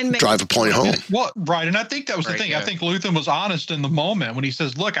and drive a point home. Well, right. And I think that was the thing. Yeah. I think Luthen was honest in the moment when he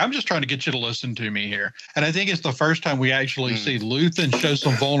says, look, I'm just trying to get you to listen to me here. And I think it's the first time we actually see Luthen show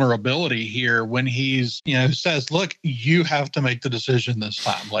some vulnerability here when he's, says, look, you have to make the decision this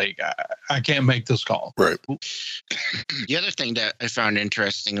time. Like, I can't make this call. Right. The other thing that I found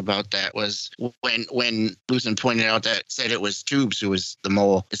interesting about that was when Luthen pointed out said it was Tubes who was the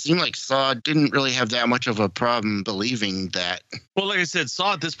mole. It seemed like Saw didn't really have that much of a problem believing that. Well, like I said,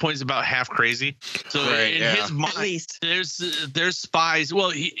 Saw at this point is about half crazy. So in his mind, at least there's spies.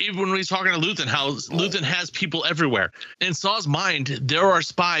 Well, even when he's talking to Luthen, how Luthen has people everywhere. In Saw's mind, there are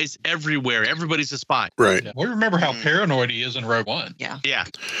spies everywhere. Everybody's a spy. Right. Yeah. We remember how paranoid he is in Rogue One. Yeah. Yeah.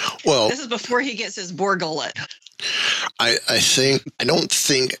 Well, this is before he gets his Borg gullet. I don't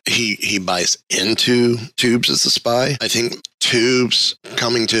think he buys into Tubes as a spy. I think Tubes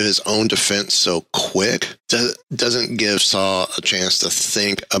coming to his own defense so quick doesn't give Saw a chance to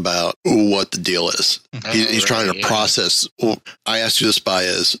think about what the deal is. He's trying to process. Well, I asked who the spy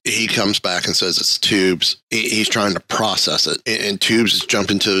is. He comes back and says it's Tubes. He's trying to process it, and Tubes is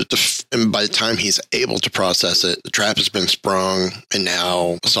jumping to. And by the time he's able to process it, the trap has been sprung, and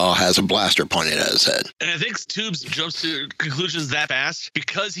now Saw has a blaster pointed at his head. And I think Tubes jumps to conclusions that fast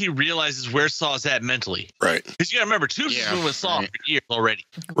because he realizes where Saw's at mentally. Right. Because you got to remember, Tubes has been with Saw for years already.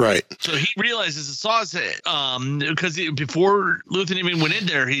 Right. So he realizes that Saw's because before Luthen even went in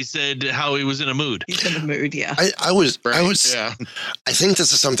there, he said how he was in a mood. He's in a mood, yeah. I think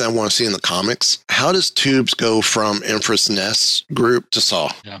this is something I want to see in the comics. How does Tubes go from Empress Nest's group to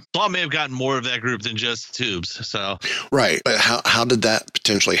Saw? Yeah. Saw may have gotten more of that group than just Tubes. So right, but how did that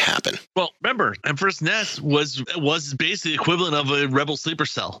potentially happen? Well, remember, Empress Nest was basically the equivalent of a rebel sleeper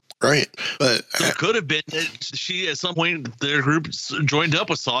cell. Right, but so it could have been that she at some point their group joined up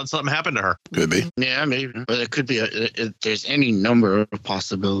with Saw and something happened to her. Could be. Yeah, maybe. But it could be. There's any number of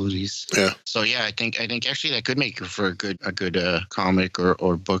possibilities. Yeah. So yeah, I think actually that could make for a good comic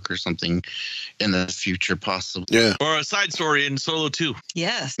or book or something in the future, possibly. Yeah. Or a side story in Solo 2.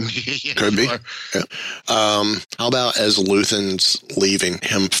 Yes. Yeah, could be. Sure. Yeah. How about as Luthen's leaving,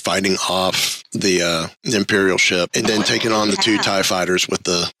 him fighting off the Imperial ship and then taking on the 2 TIE fighters with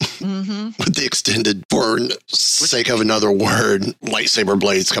the with the extended, for sake of another word, lightsaber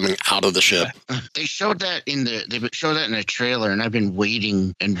blades coming out of the ship. They showed that in the trailer, and I've been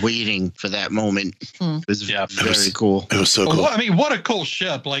waiting for that moment. It was very cool. It was so cool. Well, I mean, what a cool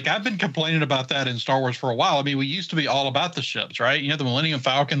ship! Like, I've been complaining about that in Star Wars for a while. I mean, we used to be all about the ships, right? The Millennium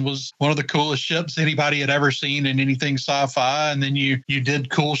Falcon was one of the coolest ships anybody had ever seen in anything sci-fi, and then you did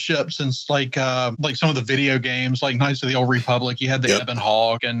cool ships in like some of the video games, like Knights of the Old Republic. You had the Ebon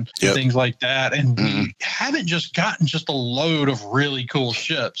Hawk, and Yep. things like that. And we haven't just gotten just a load of really cool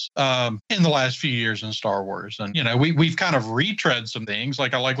ships in the last few years in Star Wars. And, you know, we've kind of retread some things.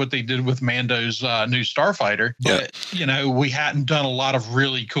 Like I like what they did with Mando's new Starfighter. But, you know, we hadn't done a lot of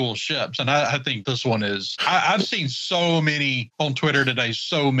really cool ships. And I think this one is, I've seen so many on Twitter today,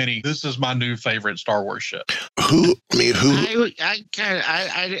 so many. This is my new favorite Star Wars ship. Who? I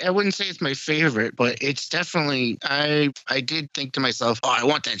wouldn't say it's my favorite, but it's definitely, I did think to myself, oh, I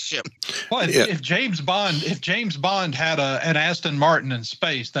want that ship. Well, if James Bond had an Aston Martin in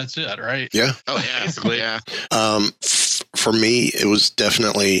space, that's it, right? Yeah. Oh yeah, basically, yeah. For me, it was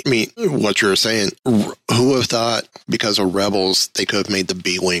definitely, I mean, what you're saying, who have thought because of Rebels, they could have made the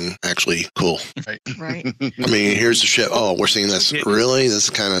B-Wing actually cool. Right. I mean, here's the ship. Oh, we're seeing this. Yeah. Really? This is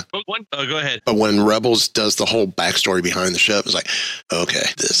kind of... go ahead. But when Rebels does the whole backstory behind the ship, it's like, okay,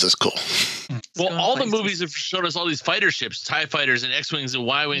 this is cool. Well, all the movies have showed us all these fighter ships, TIE fighters and X-Wings and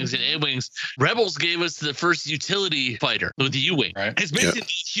Y-Wings and A-Wings. Rebels gave us the first utility fighter with the U-Wing. Right. It's basically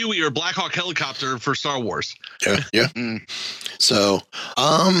Huey or Black Hawk helicopter for Star Wars. Yeah. So,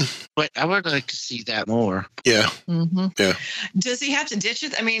 but I would like to see that more. Yeah. Yeah. Does he have to ditch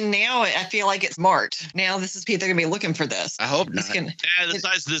it? I mean, now I feel like it's marked. Now this is people, they're going to be looking for this. I hope not. The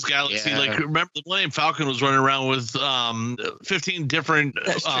size of this galaxy, like remember the Millennium Falcon was running around with 15 different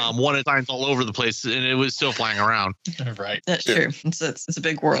wanted signs all over the place, and it was still flying around. Right. That's true. It's a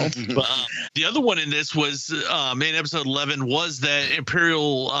big world. But, the other one in this was in episode 11 was that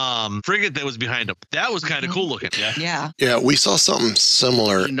Imperial frigate that was behind him. That was kind of cool looking. Yeah. We saw something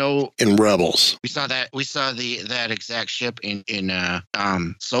similar, in Rebels. We saw that. We saw that exact ship in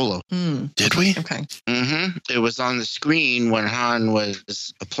Solo. Did we? Okay. It was on the screen when Han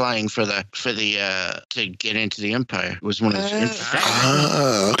was applying for the to get into the Empire. It was one of those.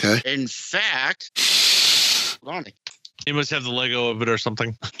 Okay. In fact, hold on. He must have the Lego of it or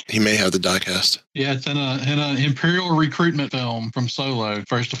something. He may have the diecast. Yeah, it's in an Imperial recruitment film from Solo,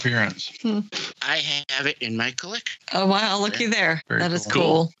 first appearance. I have it in my collection. Oh wow, looky there. Very that is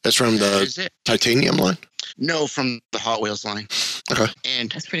cool. That's from the Titanium line? No, from the Hot Wheels line. Okay. And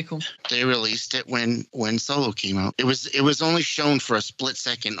that's pretty cool. They released it when Solo came out. It was only shown for a split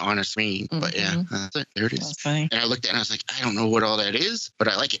second on a screen. But yeah, that's it. There it is. That's funny. And I looked at it and I was like, I don't know what all that is, but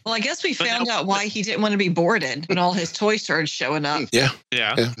I like it. Well, I guess we found out why he didn't want to be boarded when all his toys started showing up. Yeah.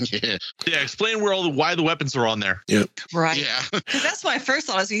 Explain why the weapons are on there. Yep. Right. Yeah. Because that's my first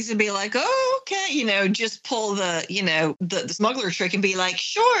thought. Is he's gonna be like, oh, okay, just pull the smuggler trick and be like,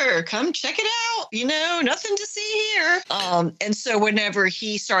 sure, come check it out. Nothing to see here. And so whenever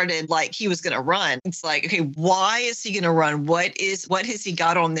he started, like, he was gonna run, it's like, okay, why is he gonna run? What has he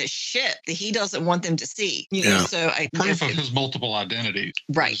got on this ship that he doesn't want them to see? So proof of his multiple identities.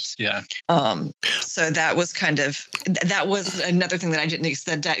 Right. Yeah. So that was another thing that I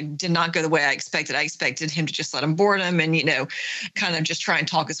that did not go the way I expected. I expected him to just let him board him and, kind of just try and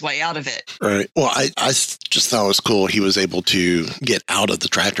talk his way out of it. Right. Well, I just thought it was cool. He was able to get out of the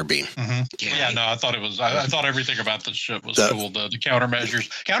tractor beam. Yeah, no, I thought it was, I thought everything about the ship was cool. The countermeasures.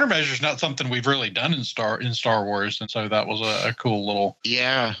 Countermeasures not something we've really done in Star Wars. And so that was a cool little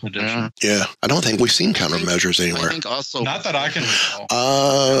addition. Yeah. I don't think we've seen countermeasures anywhere. I think also. Not that I can recall.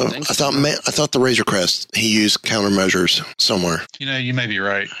 I thought the Razor Crest, he used countermeasures somewhere. You may be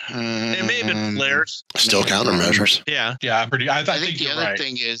right. It may have been flares. Still countermeasures. Yeah. Yeah, I think the other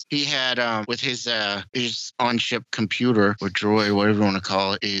thing is he had with his on-ship computer or droid, whatever you want to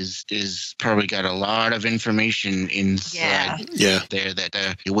call it, is probably got a lot of information inside there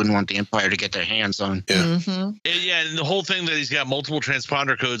that you wouldn't want the Empire to get their hands on. Yeah. And the whole thing that he's got multiple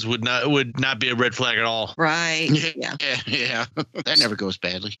transponder codes would not be a red flag at all. Right. Yeah. That never goes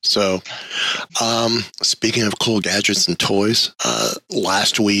badly. So, speaking of cool gadgets and toys,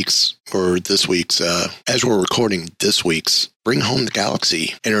 last week's or this week's, as we're recording this week's Bring Home the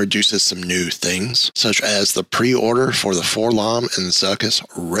Galaxy introduces some new things, such as the pre-order for the 4-LOM and Zuckuss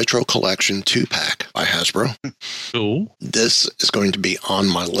Retro Collection 2-pack by Hasbro. Cool. This is going to be on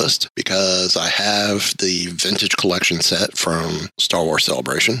my list because I have the vintage collection set from Star Wars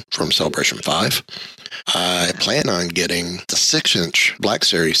Celebration, from Celebration 5. I plan on getting the 6-inch Black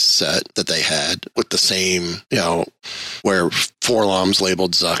Series set that they had with the same, where 4-LOM's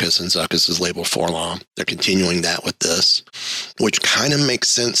labeled Zuckuss and Zuckuss is labeled 4-LOM. They're continuing that with this. which kind of makes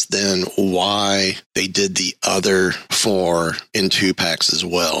sense then why they did the other 4 in 2-packs as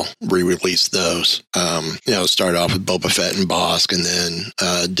well, re-released those. Start off with Boba Fett and Bosk, and then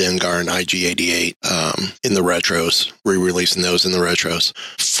Dengar and IG-88 in the retros, re-releasing those in the retros.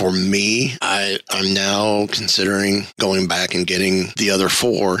 For me, I'm now considering going back and getting the other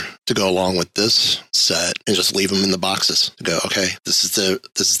 4 to go along with this set and just leave them in the boxes. To go, okay, this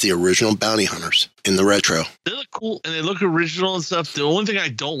is the original Bounty Hunters in the retro. They look cool and they look original and stuff. The only thing I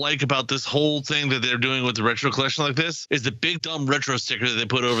don't like about this whole thing that they're doing with the retro collection like this is the big dumb retro sticker that they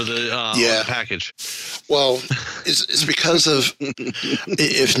put over the on the package. Well, it's because of,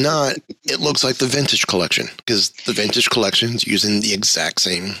 if not, it looks like the vintage collection, because the vintage collection is using the exact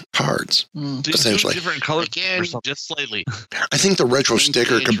same cards, essentially. Different colors, just slightly. I think the retro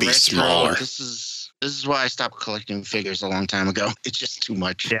sticker could be retro, smaller. This is why I stopped collecting figures a long time ago. It's just too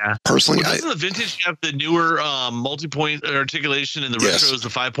much. Yeah. Personally, doesn't the vintage have the newer multi-point articulation and the retro is the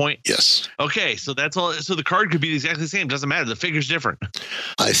 5-point? Yes. Okay, so that's all. So the card could be exactly the same. Doesn't matter. The figure's different.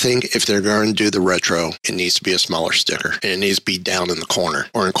 I think if they're going to do the retro, it needs to be a smaller sticker. And it needs to be down in the corner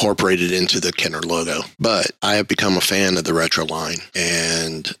or incorporated into the Kenner logo. But I have become a fan of the retro line,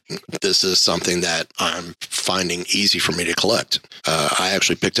 and this is something that I'm finding easy for me to collect. I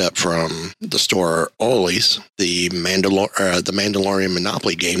actually picked up from the store Ollie's the Mandalorian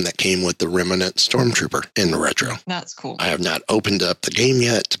Monopoly game that came with the Remnant Stormtrooper in the retro. That's cool. I have not opened up the game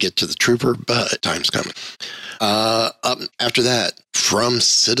yet to get to the trooper, but time's coming. Up after that, from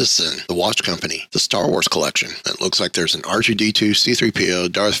Citizen, the watch company, the Star Wars collection. It looks like there's an R2-D2,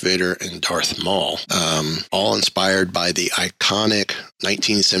 C-3PO, Darth Vader, and Darth Maul, all inspired by the iconic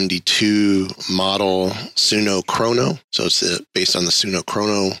 1972 model Suno Chrono. So it's based on the Suno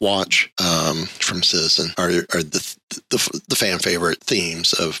Chrono watch from Citizen, are the fan favorite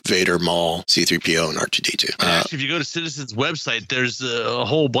themes of Vader, Maul, C-3PO, and R2-D2. Actually, if you go to Citizen's website, there's a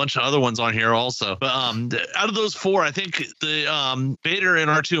whole bunch of other ones on here also. But out of those 4, I think the Vader and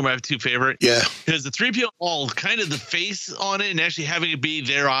R2 are my 2 favorite. Yeah. Because the 3PO Maul, kind of the face on it and actually having it be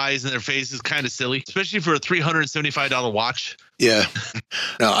their eyes and their face is kind of silly, especially for a $375 watch. Yeah.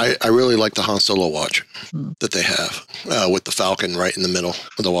 No, I really like the Han Solo watch that they have with the Falcon right in the middle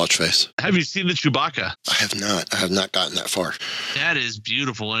of the watch face. Have you seen the Chewbacca? I have not. I have not gotten that far. That is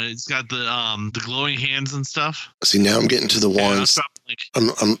beautiful. And it's got the glowing hands and stuff. See, now I'm getting to the ones.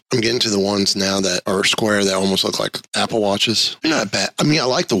 I'm getting to the ones now that are square that almost look like Apple Watches. They're not bad. I mean, I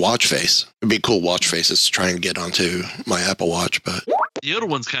like the watch face. It'd be cool watch faces to try and get onto my Apple Watch, but the other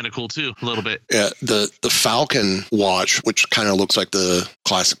one's kind of cool too, a little bit. Yeah, the Falcon watch, which kind of looks like the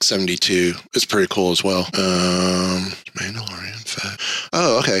classic 72, is pretty cool as well. Mandalorian Fett.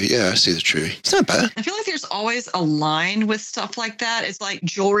 Oh, okay. Yeah, I see the Chewie. It's not bad. I feel like there's always a line with stuff like that. It's like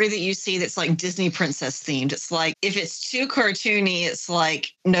jewelry that you see that's like Disney princess themed. It's like if it's too cartoony, it's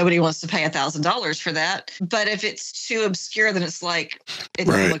like nobody wants to pay $1,000 for that. But if it's too obscure, then it's like it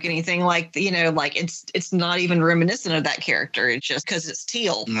doesn't look anything like like it's not even reminiscent of that character. It's just because it's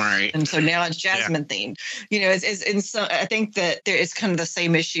teal, right? And so now it's Jasmine themed. And so I think that there is kind of the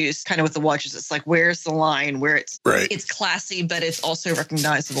same issues kind of with the watches. It's like where's the line where it's classy, but it's also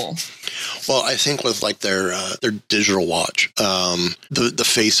recognizable. Well, I think with like their digital watch, the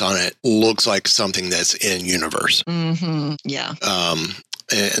face on it looks like something that's in universe. Mm-hmm. Yeah.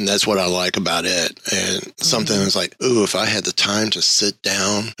 And that's what I like about it. And something is like, ooh, if I had the time to sit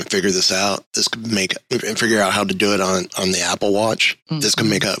down and figure this out, this could and figure out how to do it on the Apple Watch. This could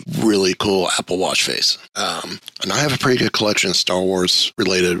make a really cool Apple Watch face. And I have a pretty good collection of Star Wars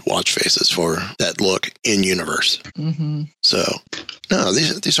related watch faces for that look in universe. Mm-hmm. So no,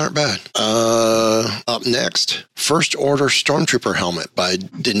 these aren't bad. Up next, First Order Stormtrooper helmet by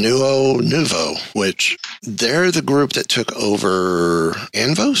De Nuvo, which they're the group that took over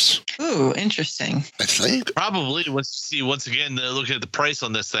Anvos. Ooh, interesting. I think probably. Once again, looking at the price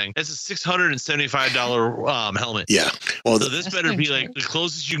on this thing, it's a $675 helmet. Yeah. Well, so this better be like the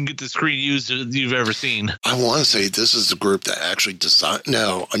closest you can get the screen used you've ever seen. I want to say this is the group that actually designed.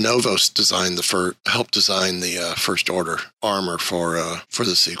 No, Anovos designed helped design the First Order armor for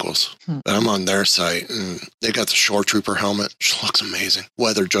the sequels. But I'm on their site and they got the Shore Trooper helmet, which looks amazing.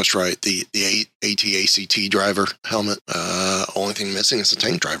 Weathered just right. The AT-ACT driver helmet. Only thing missing is the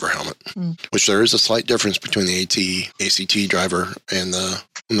tank driver helmet, which there is a slight difference between the AT-ACT driver and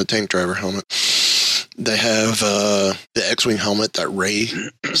the tank driver helmet. They have the X-Wing helmet that Rey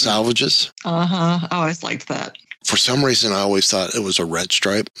salvages. I always liked that. For some reason, I always thought it was a red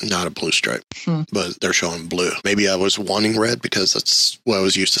stripe, not a blue stripe, but they're showing blue. Maybe I was wanting red because that's what I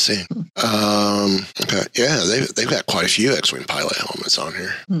was used to seeing. Okay. Yeah, they've got quite a few X-Wing pilot helmets on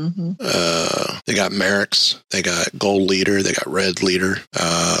here. They got Merrick's, they got Gold Leader, they got Red Leader,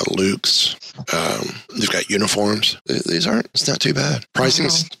 Luke's. They've got uniforms. It's not too bad.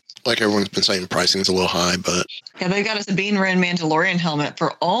 Pricing's, like everyone's been saying, pricing's a little high, but... Yeah, they got a Sabine Wren Mandalorian helmet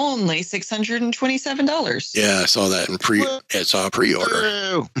for only $627. Yeah, I saw that in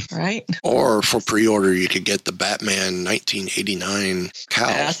pre-order. Right? Or for pre-order, you could get the Batman 1989 cowl.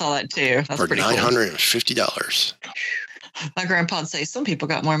 Yeah, I saw that too. That's for pretty $950. My grandpa'd say some people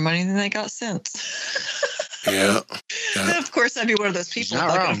got more money than they got sense. Yeah. And of course, I'd be one of those people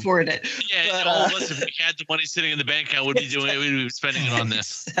that can afford it. Yeah, but, all of us, if we had the money sitting in the bank account, would be doing it. We'd be spending it on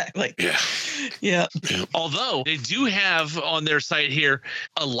this. Exactly. Yeah. Although they do have on their site here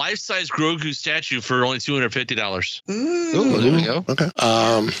a life-size Grogu statue for only $250. Ooh, there we go. Okay.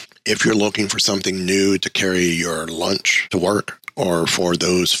 If you're looking for something new to carry your lunch to work, or for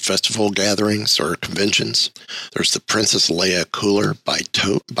those festival gatherings or conventions, there's the Princess Leia cooler by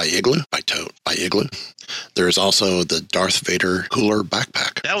Igloo. There's also the Darth Vader cooler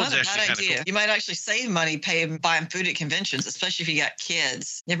backpack. That was not a actually bad kind of idea. cool. You might actually save money buying food at conventions, especially if you got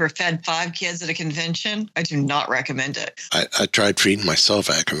kids. You ever fed 5 kids at a convention? I do not recommend it. I tried feeding myself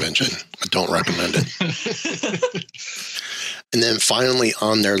at a convention. I don't recommend it. And then finally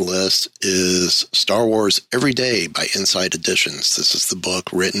on their list is Star Wars Every Day by Inside Editions. This is the book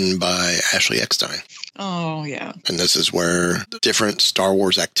written by Ashley Eckstein. Oh, yeah. And this is where different Star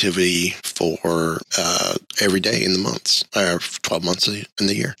Wars activity for every day in the months, 12 months in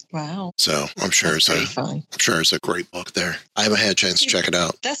the year. Wow. So I'm sure it's a great book there. I haven't had a chance to check it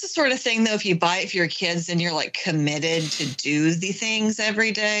out. That's the sort of thing, though, if you buy it for your kids and you're like committed to do the things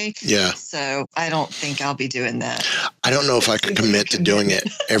every day. Yeah. So I don't think I'll be doing that. I don't know if I could commit to doing it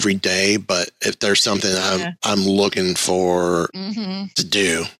every day, but if there's something I'm looking for to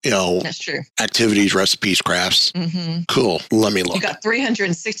do, that's true. Activities, recipes, crafts. Cool. Let me look. You got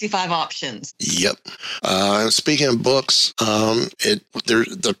 365 options. Yep. Speaking of books,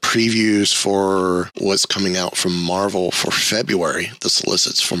 the previews for what's coming out from Marvel for February, the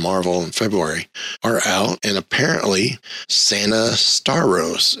solicits for Marvel in February, are out, and apparently Santa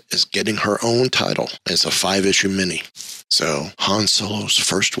Starrose is getting her own title. It's a 5-issue mini. So Han Solo's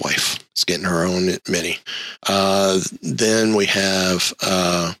first wife is getting her own mini. Then we have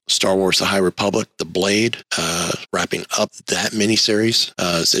Star Wars The High Republic, The Blade, wrapping up that miniseries.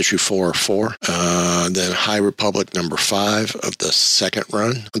 It's issue 404. Then High Republic number 5 of the second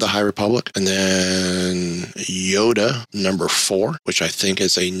run of The High Republic. And then Yoda number 4, which I think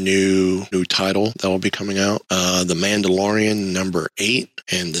is a new title that will be coming out. The Mandalorian number 8.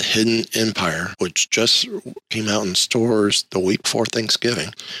 And The Hidden Empire, which just came out in stores the week before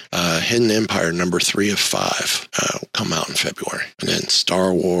Thanksgiving. Hidden Empire number 3 of 5 will come out in February. And then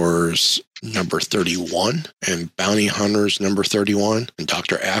Star Wars number 31 and Bounty Hunters number 31 and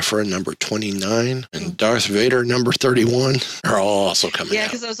Dr. Aphra number 29 and Darth Vader number 31 are all also coming out. Yeah,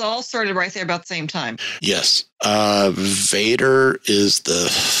 because those all started right there about the same time. Yes. Vader is the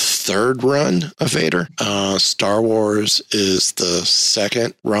third run of Vader. Star Wars is the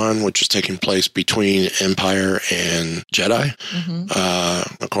second run, which is taking place between Empire and Jedi.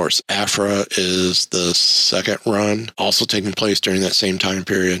 Of course, Aphra is the second run, also taking place during that same time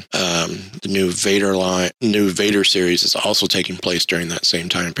period. The new Vader series is also taking place during that same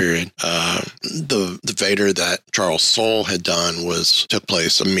time period. The Vader that Charles Soule had done took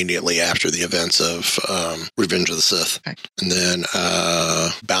place immediately after the events of Revenge of the Sith. Okay. And then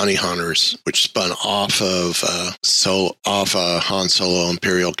Bounty Hunters, which spun off of Han Solo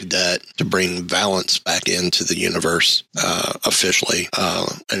Imperial Cadet to bring Valance back into the universe officially.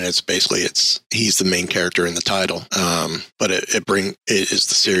 And it's basically he's the main character in the title. But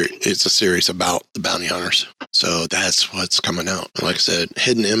it's a series about the bounty hunters. So that's what's coming out. Like I said,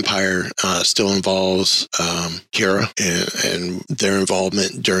 Hidden Empire still involves Kira and their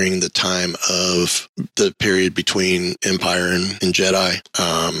involvement during the time of the period between Empire and Jedi.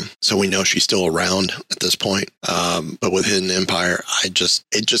 So we know she's still around at this point. But with Hidden Empire, it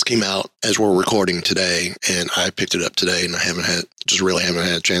just came out as we're recording today, and I picked it up today, and I haven't had Just really haven't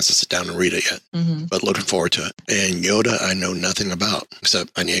had a chance to sit down and read it yet. Mm-hmm. But looking forward to it. And Yoda, I know nothing about,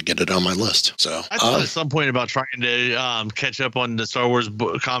 except I need to get it on my list. So I thought at some point about trying to catch up on the Star Wars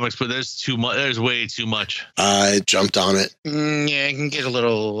comics, but there's too much. There's way too much. I jumped on it. Yeah, it can get a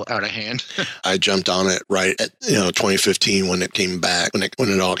little out of hand. I jumped on it right at 2015 when it came back, when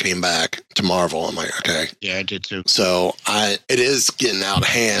it all came back to Marvel. I'm like, okay. Yeah, I did too. So it is getting out of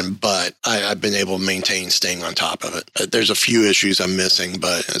hand, but I've been able to maintain staying on top of it. There's a few issues I'm missing,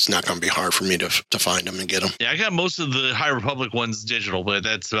 but it's not going to be hard for me to find them and get them. Yeah, I got most of the High Republic ones digital, but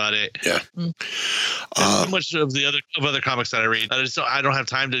that's about it. Yeah. So much of the other comics that I read, I don't have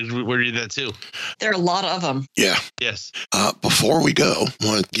time to read that too. There are a lot of them. Yeah. Yes. Before we go, I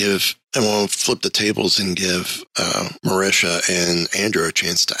want to flip the tables and give Marisha and Andrew a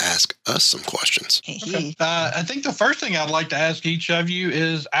chance to ask us some questions. Okay. I think the first thing I'd like to ask each of you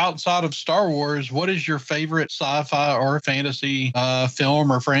is, outside of Star Wars, what is your favorite sci-fi or fantasy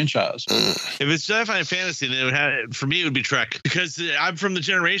film or franchise? If it's sci-fi and fantasy, then for me it would be Trek, because I'm from the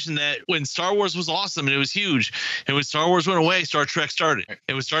generation that when Star Wars was awesome and it was huge, and when Star Wars went away, Star Trek started.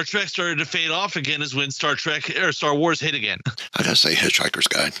 And when Star Trek started to fade off again is when Star Wars hit again. I gotta say, Hitchhiker's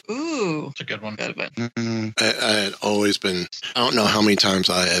Guide. Ooh, it's a good one. Good one. Mm-hmm. I had always been. I don't know how many times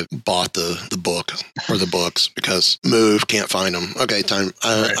I have bought the book or the books because can't find them. Okay, time.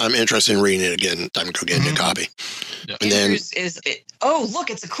 I'm interested in reading it again. Time to go get a new copy. Yeah. And then oh, look,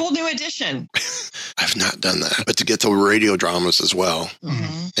 it's a cool new edition. I've not done that, but to get the radio dramas as well,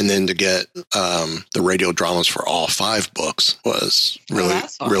 and then to get the radio dramas for all 5 books was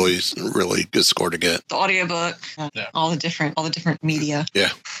really good score to get. The audiobook, all the different media. Yeah.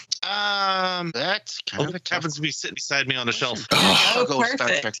 That's kind of happens to be sitting beside me on the shelf. I'll go with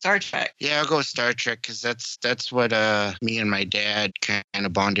perfect. Star Trek. Yeah, I'll go with Star Trek because that's what me and my dad kind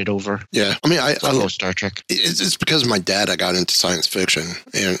of bonded over. Yeah, I mean, I love Star Trek. It's because of my dad I got into science fiction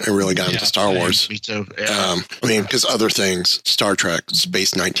and really got into Star Wars. Me too. Yeah. I mean, because other things, Star Trek,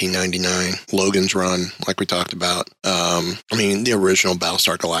 Space 1999, Logan's Run, like we talked about. I mean, the original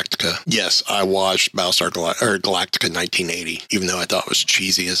Battlestar Galactica. Yes, I watched Battlestar Galactica 1980, even though I thought it was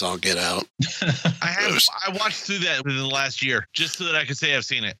cheesy as all get out. I watched through that within the last year just so that I could say I've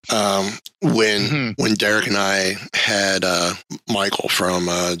seen it. When Derek and I had Michael from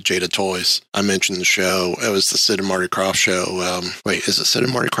Jada Toys, I mentioned the show. It was the Sid and Marty Krofft show. Wait, is it Sid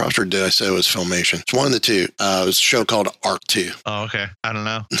and Marty Krofft or did I say it was Filmation? It's one of the two. It was a show called Arc 2. Oh, okay. I don't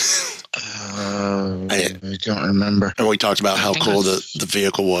know. I don't remember. And we talked about how cool the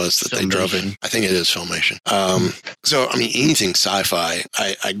vehicle was that they drove in. I think it is Filmation. So, I mean, anything sci-fi,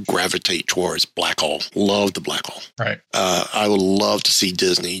 I gravitate towards Black Hole. Love the Black Hole. Right. I would love to see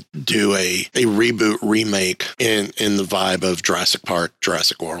Disney do a reboot, remake in the vibe of Jurassic Park,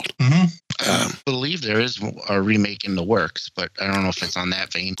 Jurassic World. Mm-hmm. I believe there is a remake in the works, but I don't know if it's on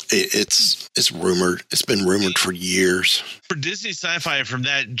that vein. It's rumored. It's been rumored for years. For Disney sci-fi from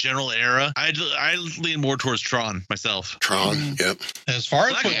that general era, I lean more towards Tron myself. Tron, yep. As far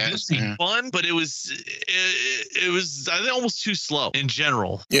as Disney fun, but it was I think almost too slow in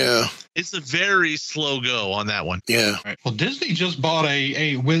general. Yeah, it's a very slow go on that one. Yeah. Right. Well, Disney just bought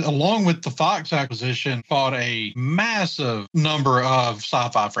along with the Fox acquisition, bought a massive number of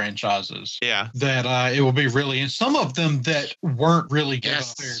sci-fi franchises. Yeah, that it will be really, and some of them that weren't really given a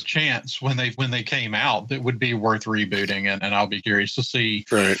fair chance when they came out, that would be worth rebooting, and I'll be curious to see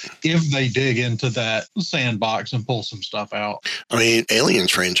if they dig into that sandbox and pull some stuff out. I mean, the Alien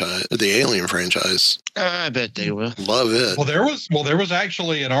franchise. I bet they will. Love it. Well, there was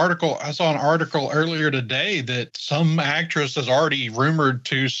actually an article. I saw an article earlier today that some actress is already rumored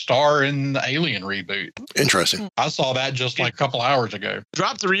to star in the Alien reboot. Interesting. I saw that just like a couple hours ago.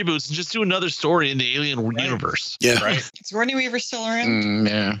 Drop the reboots and just do another story in the Alien universe. Yeah. Right. Is Sigourney Weaver still around?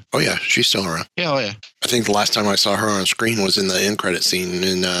 Yeah. Oh, yeah. She's still around. Yeah, oh, yeah. I think the last time I saw her on screen was in the end credit scene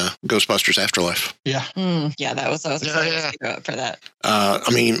in Ghostbusters Afterlife. Yeah. Yeah, that was excited for that. I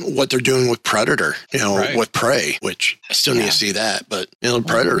mean, what they're doing with Predator, with Prey, which I still need to see that, but the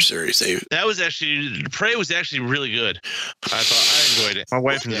Predator series, Prey was actually really good. I enjoyed it. My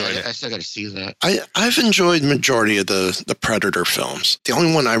wife enjoyed it. I still got to see that. I've enjoyed the majority of the Predator films. The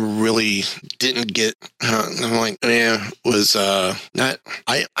only one I really didn't get, was not.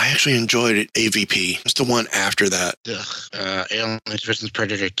 I actually enjoyed it. AVP. It's the one after that. Alien vs.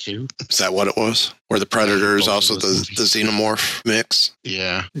 Predator 2. Is that what it was? Where the Predator is also the xenomorph mix?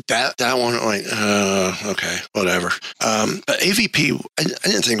 Yeah. That one, okay, whatever. But AVP, I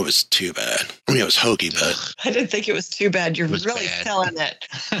didn't think it was too bad. I mean, it was hokey, but I didn't think it was too bad. You're really selling it.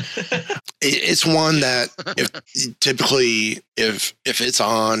 It's one that typically if it's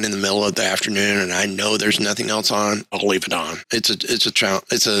on in the middle of the afternoon and I know there's nothing else on, I'll leave it on.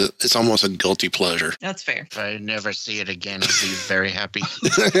 It's almost a guilty pleasure. That's fair. If I never see it again, I'll be very happy.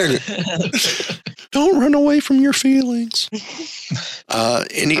 Don't run away from your feelings. I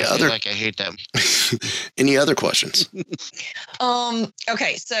hate them. Any other questions?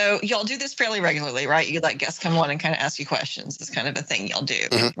 Okay, so y'all do this fairly regularly, right? You let guests come on and kind of ask you questions. It's kind of a thing y'all do,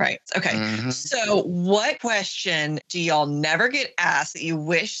 right? Okay. So what question do y'all never get asked that you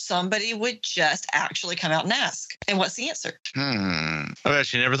wish somebody would just actually come out and ask? And what's the answer? I've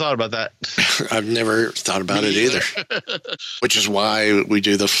actually never thought about that. I've never thought about it either. Which is why we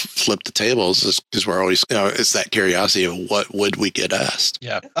do the flip the tables, is because we're always, it's that curiosity of what would we get asked.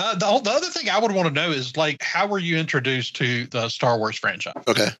 Yeah. The other thing I would want to know is, like, how were you introduced to the Star Wars franchise?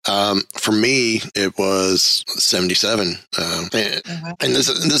 Okay. For me, it was 77. And this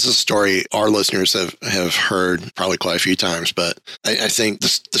is a story our listeners have heard probably quite a few times, but I think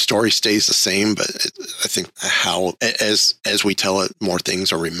the story stays the same, but I think how, as we tell it, more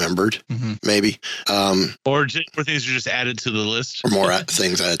things are remembered, maybe. Or more things are just added to the list. Or more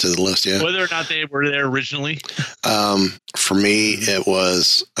things added to the list, yeah. Whether or not they were there originally. For me, it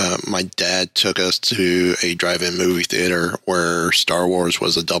was my dad took us to a drive-in movie theater where Star Wars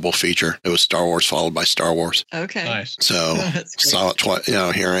was a double feature. It was Star Wars followed by Star Wars. Okay. Nice. So saw it twice.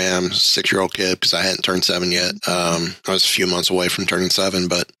 Here I am, 6-year-old kid, because I hadn't turned 7 yet. I was a few months away from turning 7,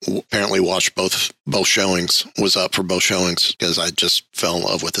 but apparently watched both showings. Was up for both showings because I just fell in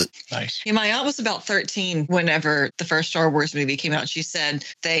love with it. Nice. Yeah, my aunt was about 13 whenever the first Star Wars movie came out. She said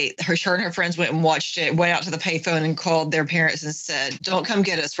her and her friends went and watched it, went out to the payphone and called their parents and said, "Don't come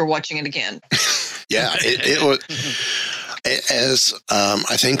get us. We're watching it again." Yeah, it was. As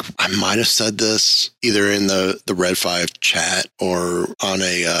I think I might have said this either in the Red 5 chat or on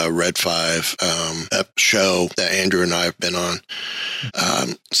a Red 5 show that Andrew and I have been on.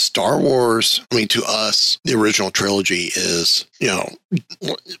 Star Wars, I mean, to us, the original trilogy is,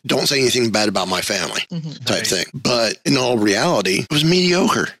 don't say anything bad about my family type thing. But in all reality, it was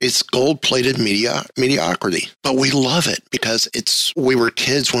mediocre. It's gold-plated mediocrity. But we love it because we were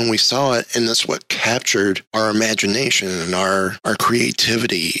kids when we saw it, and that's what captured our imagination and our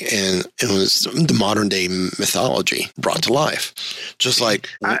creativity, and it was the modern day mythology brought to life. Just like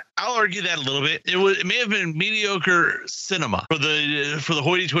I'll argue that a little bit. It may have been mediocre cinema for the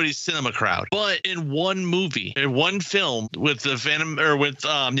hoity-toity cinema crowd, but in one movie, in one film with the Phantom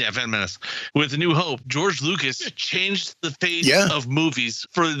Menace, with A New Hope, George Lucas changed the face of movies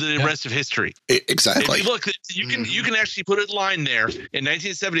for the rest of history. Exactly. If you look, you can actually put a line there in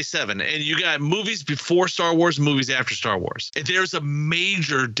 1977, and you got movies before Star Wars, movies after Star Wars. There's a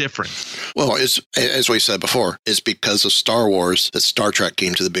major difference. Well, as we said before, it's because of Star Wars that Star Trek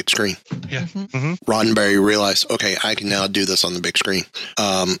came to the big screen. Yeah. Roddenberry realized, okay, I can now do this on the big screen.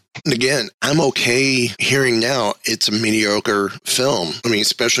 And again, I'm okay hearing now it's a mediocre film. I mean,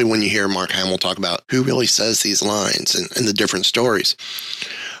 especially when you hear Mark Hamill talk about who really says these lines and the different stories.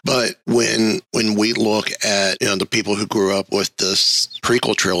 But when we look at the people who grew up with this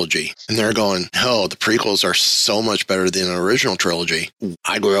prequel trilogy and they're going, no, the prequels are so much better than the original trilogy.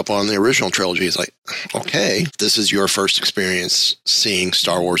 I grew up on the original trilogy. It's like, okay, this is your first experience seeing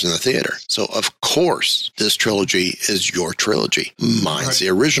Star Wars in the theater. So of course, this trilogy is your trilogy. Mine's the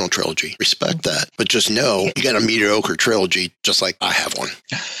original trilogy. Respect that. But just know you got a mediocre trilogy just like I have one.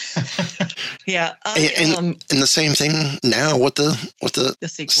 Yeah. And the same thing now with the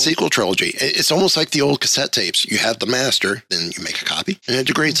sequel trilogy. It's almost like the old cassette tapes. You have the master, then you make a copy, and it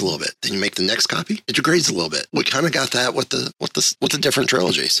degrades a little bit. Then you make the next copy, it degrades a little bit. We kind of got that with the different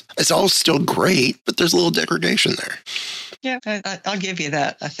trilogies. It's all still great, but there's a little degradation there. Yeah, I'll give you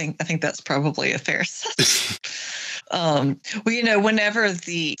that. I think that's probably a fair assessment. Well, whenever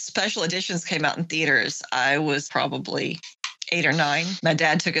the special editions came out in theaters, I was probably 8 or 9. My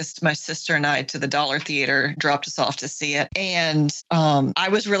dad took my sister and I to the Dollar Theater, dropped us off to see it. And I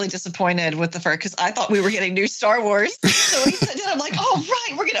was really disappointed with the first, because I thought we were getting new Star Wars. So we sat down, I'm like, oh,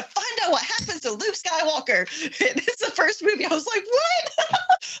 right, we're going to find out what happens to Luke Skywalker. It's the first movie. I was like, what?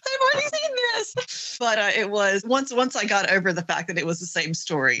 I've already seen this. But it was, once I got over the fact that it was the same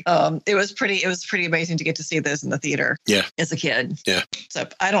story, it was pretty amazing to get to see those in the theater as a kid. Yeah. So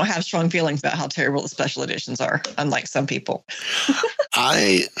I don't have strong feelings about how terrible the special editions are, unlike some people.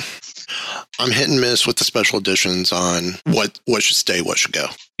 I'm hit and miss with the special editions on what should stay, what should go.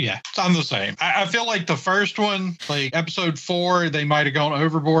 Yeah, I'm the same. I feel like the first one, like episode 4, they might have gone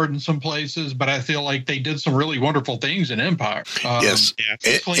overboard in some places, but I feel like they did some really wonderful things in Empire. Yes.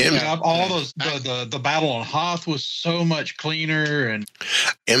 Cleaning up all those, the battle on Hoth was so much cleaner. And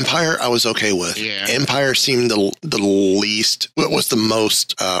Empire, I was okay with. Yeah. Empire seemed the least, what was the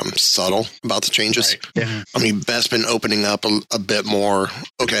most subtle about the changes. Right. Yeah. I mean, Bespin opening up a bit more.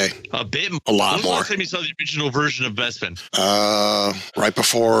 Okay. A bit. A lot when was more. the last time you saw the original version of Bespin? Right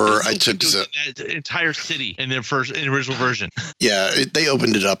before I took that entire city in their original version. Yeah, they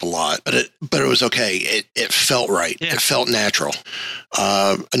opened it up a lot, but it was okay. It felt right. Yeah. It felt natural.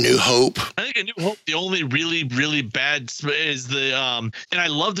 A New Hope. I think A New Hope, the only really, really bad is the and I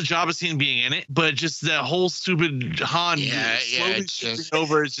love the Jabba scene being in it, but just that whole stupid Han slowly shifting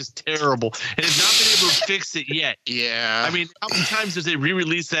over is just terrible. And it's not been able to fix it yet. Yeah. I mean, how many times have they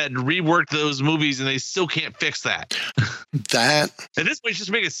re-released that and reworked those movies and they still can't fix that? That. At this point,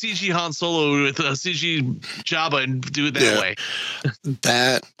 just make a CG Han Solo with a CG Jabba and do it that way.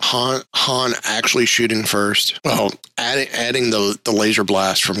 That Han actually shooting first. Well, adding the laser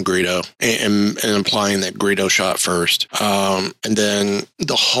blast from Greedo and implying that Greedo shot first. And then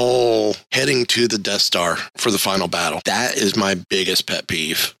the whole heading to the Death Star for the final battle. That is my biggest pet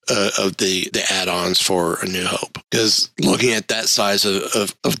peeve of the add-ons for A New Hope. Because looking at that size of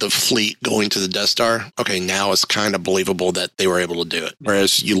the fleet going to the Death Star, okay, now it's kind of believable that they were able to do it.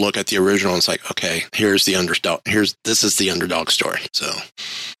 Whereas you look at the original, it's like, okay, here's the underdog. This is the underdog story. So,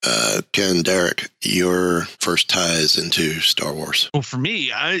 Ken, Derek, your first ties into Star Wars. Well, for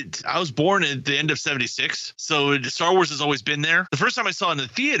me, I was born at the end of '76, so Star Wars has always been there. The first time I saw it in the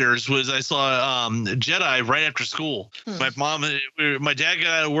theaters was I saw Jedi right after school. My dad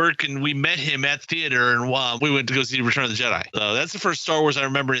got out of work and we met him at the theater, and we went to go see Return of the Jedi. So that's the first Star Wars I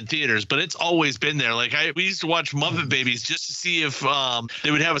remember in theaters, but it's always been there. Like we used to watch Muppet Babies just to see if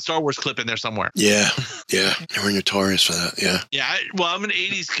they would have a Star Wars clip in there somewhere. Yeah. They were notorious for that. Yeah. Yeah. I'm an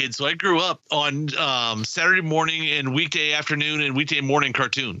 '80s kid, so I grew up on Saturday morning and weekday afternoon and weekday morning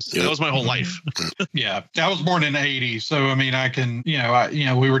cartoons. Yep. That was my whole life. Yeah, I was born in '80, so I mean, I can,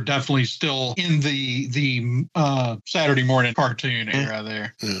 we were definitely still in the Saturday morning cartoon era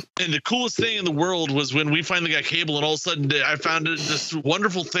there. Yeah. And the coolest thing in the world was when we finally got cable, and all of a sudden I found this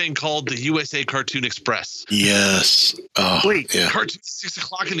wonderful thing called the USA Cartoon Express. Yes. Oh, wait, yeah. Cartoon 6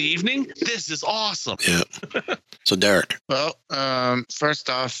 o'clock in the evening? This is awesome. Yeah. So Derek. Well, first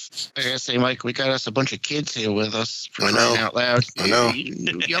off, I gotta say, Mike, we got us a bunch of kids here with us. I know. Out loud. I know.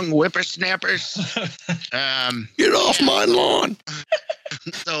 Young whippersnappers. Get off my lawn.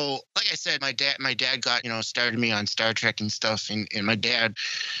 So, like I said, my dad got, started me on Star Trek and stuff, and my dad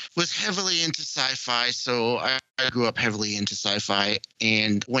was heavily into sci-fi, so I grew up heavily into sci-fi.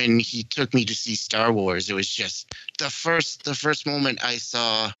 And when he took me to see Star Wars, it was just the first moment I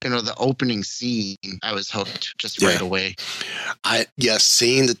saw, the opening scene, I was hooked just right away.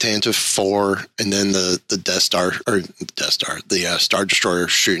 Seeing the Tantive 4 and then the the Star Destroyer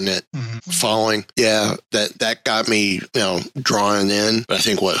shooting it, following. Yeah, that got me, drawn in. But I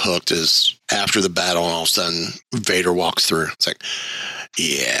think what hooked is after the battle, and all of a sudden Vader walks through. It's like,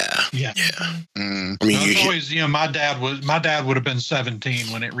 yeah. I mean, always, my dad would have been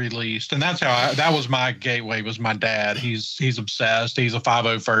 17 when it released, and that's how that was my gateway. Was my dad? He's obsessed. He's a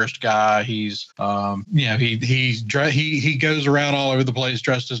 501st guy. He's he goes around all over the place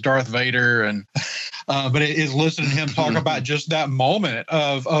dressed as Darth Vader, and but it is listening to him talk about just that moment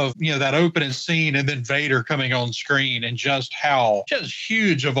of that opening scene, and then Vader coming on screen, and just how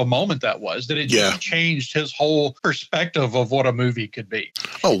huge of a moment that was. That it just changed his whole perspective of what a movie could be.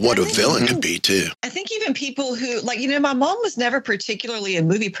 Oh, what a villain could be too. I think even people who my mom was never particularly a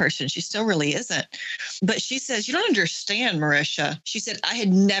movie person. She still really isn't. But she says, you don't understand, Marisha. She said, I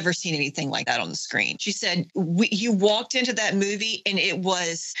had never seen anything like that on the screen. She said, you walked into that movie and it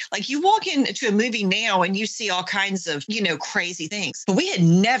was like you walk into a movie now and you see all kinds of, crazy things. But we had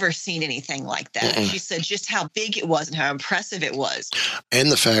never seen anything like that. She said just how big it was and how impressive it was.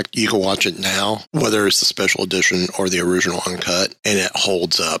 And the fact you can watch it now, whether it's the special edition or the original uncut, and it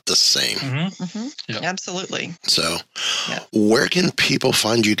holds up the same. Yep. Absolutely. So where can people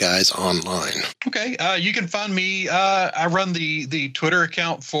find you guys online? Okay. You can find me. I run the Twitter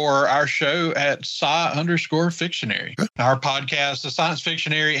account for our show at Sci_Fictionary. Okay. Our podcast, The Science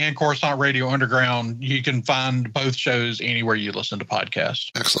Fictionary and Coruscant Radio Underground. You can find both shows anywhere you listen to podcasts.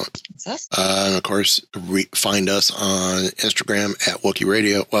 Excellent. And of course, find us on Instagram at Wookiee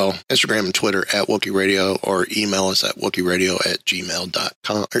Radio. Well, Instagram and Twitter at Wookiee Radio, or email us at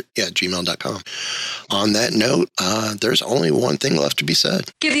wookieradio@gmail.com. gmail.com. On that note, there's only one thing left to be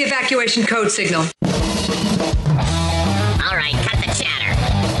said. Give the evacuation code signal. All right, cut the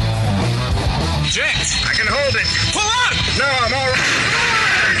chatter. building. Pull up! No, I'm all right.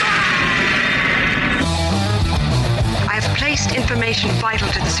 I have placed information vital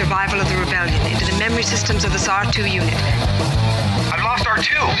to the survival of the rebellion into the memory systems of this R2 unit. I've lost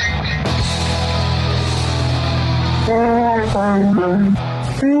R2.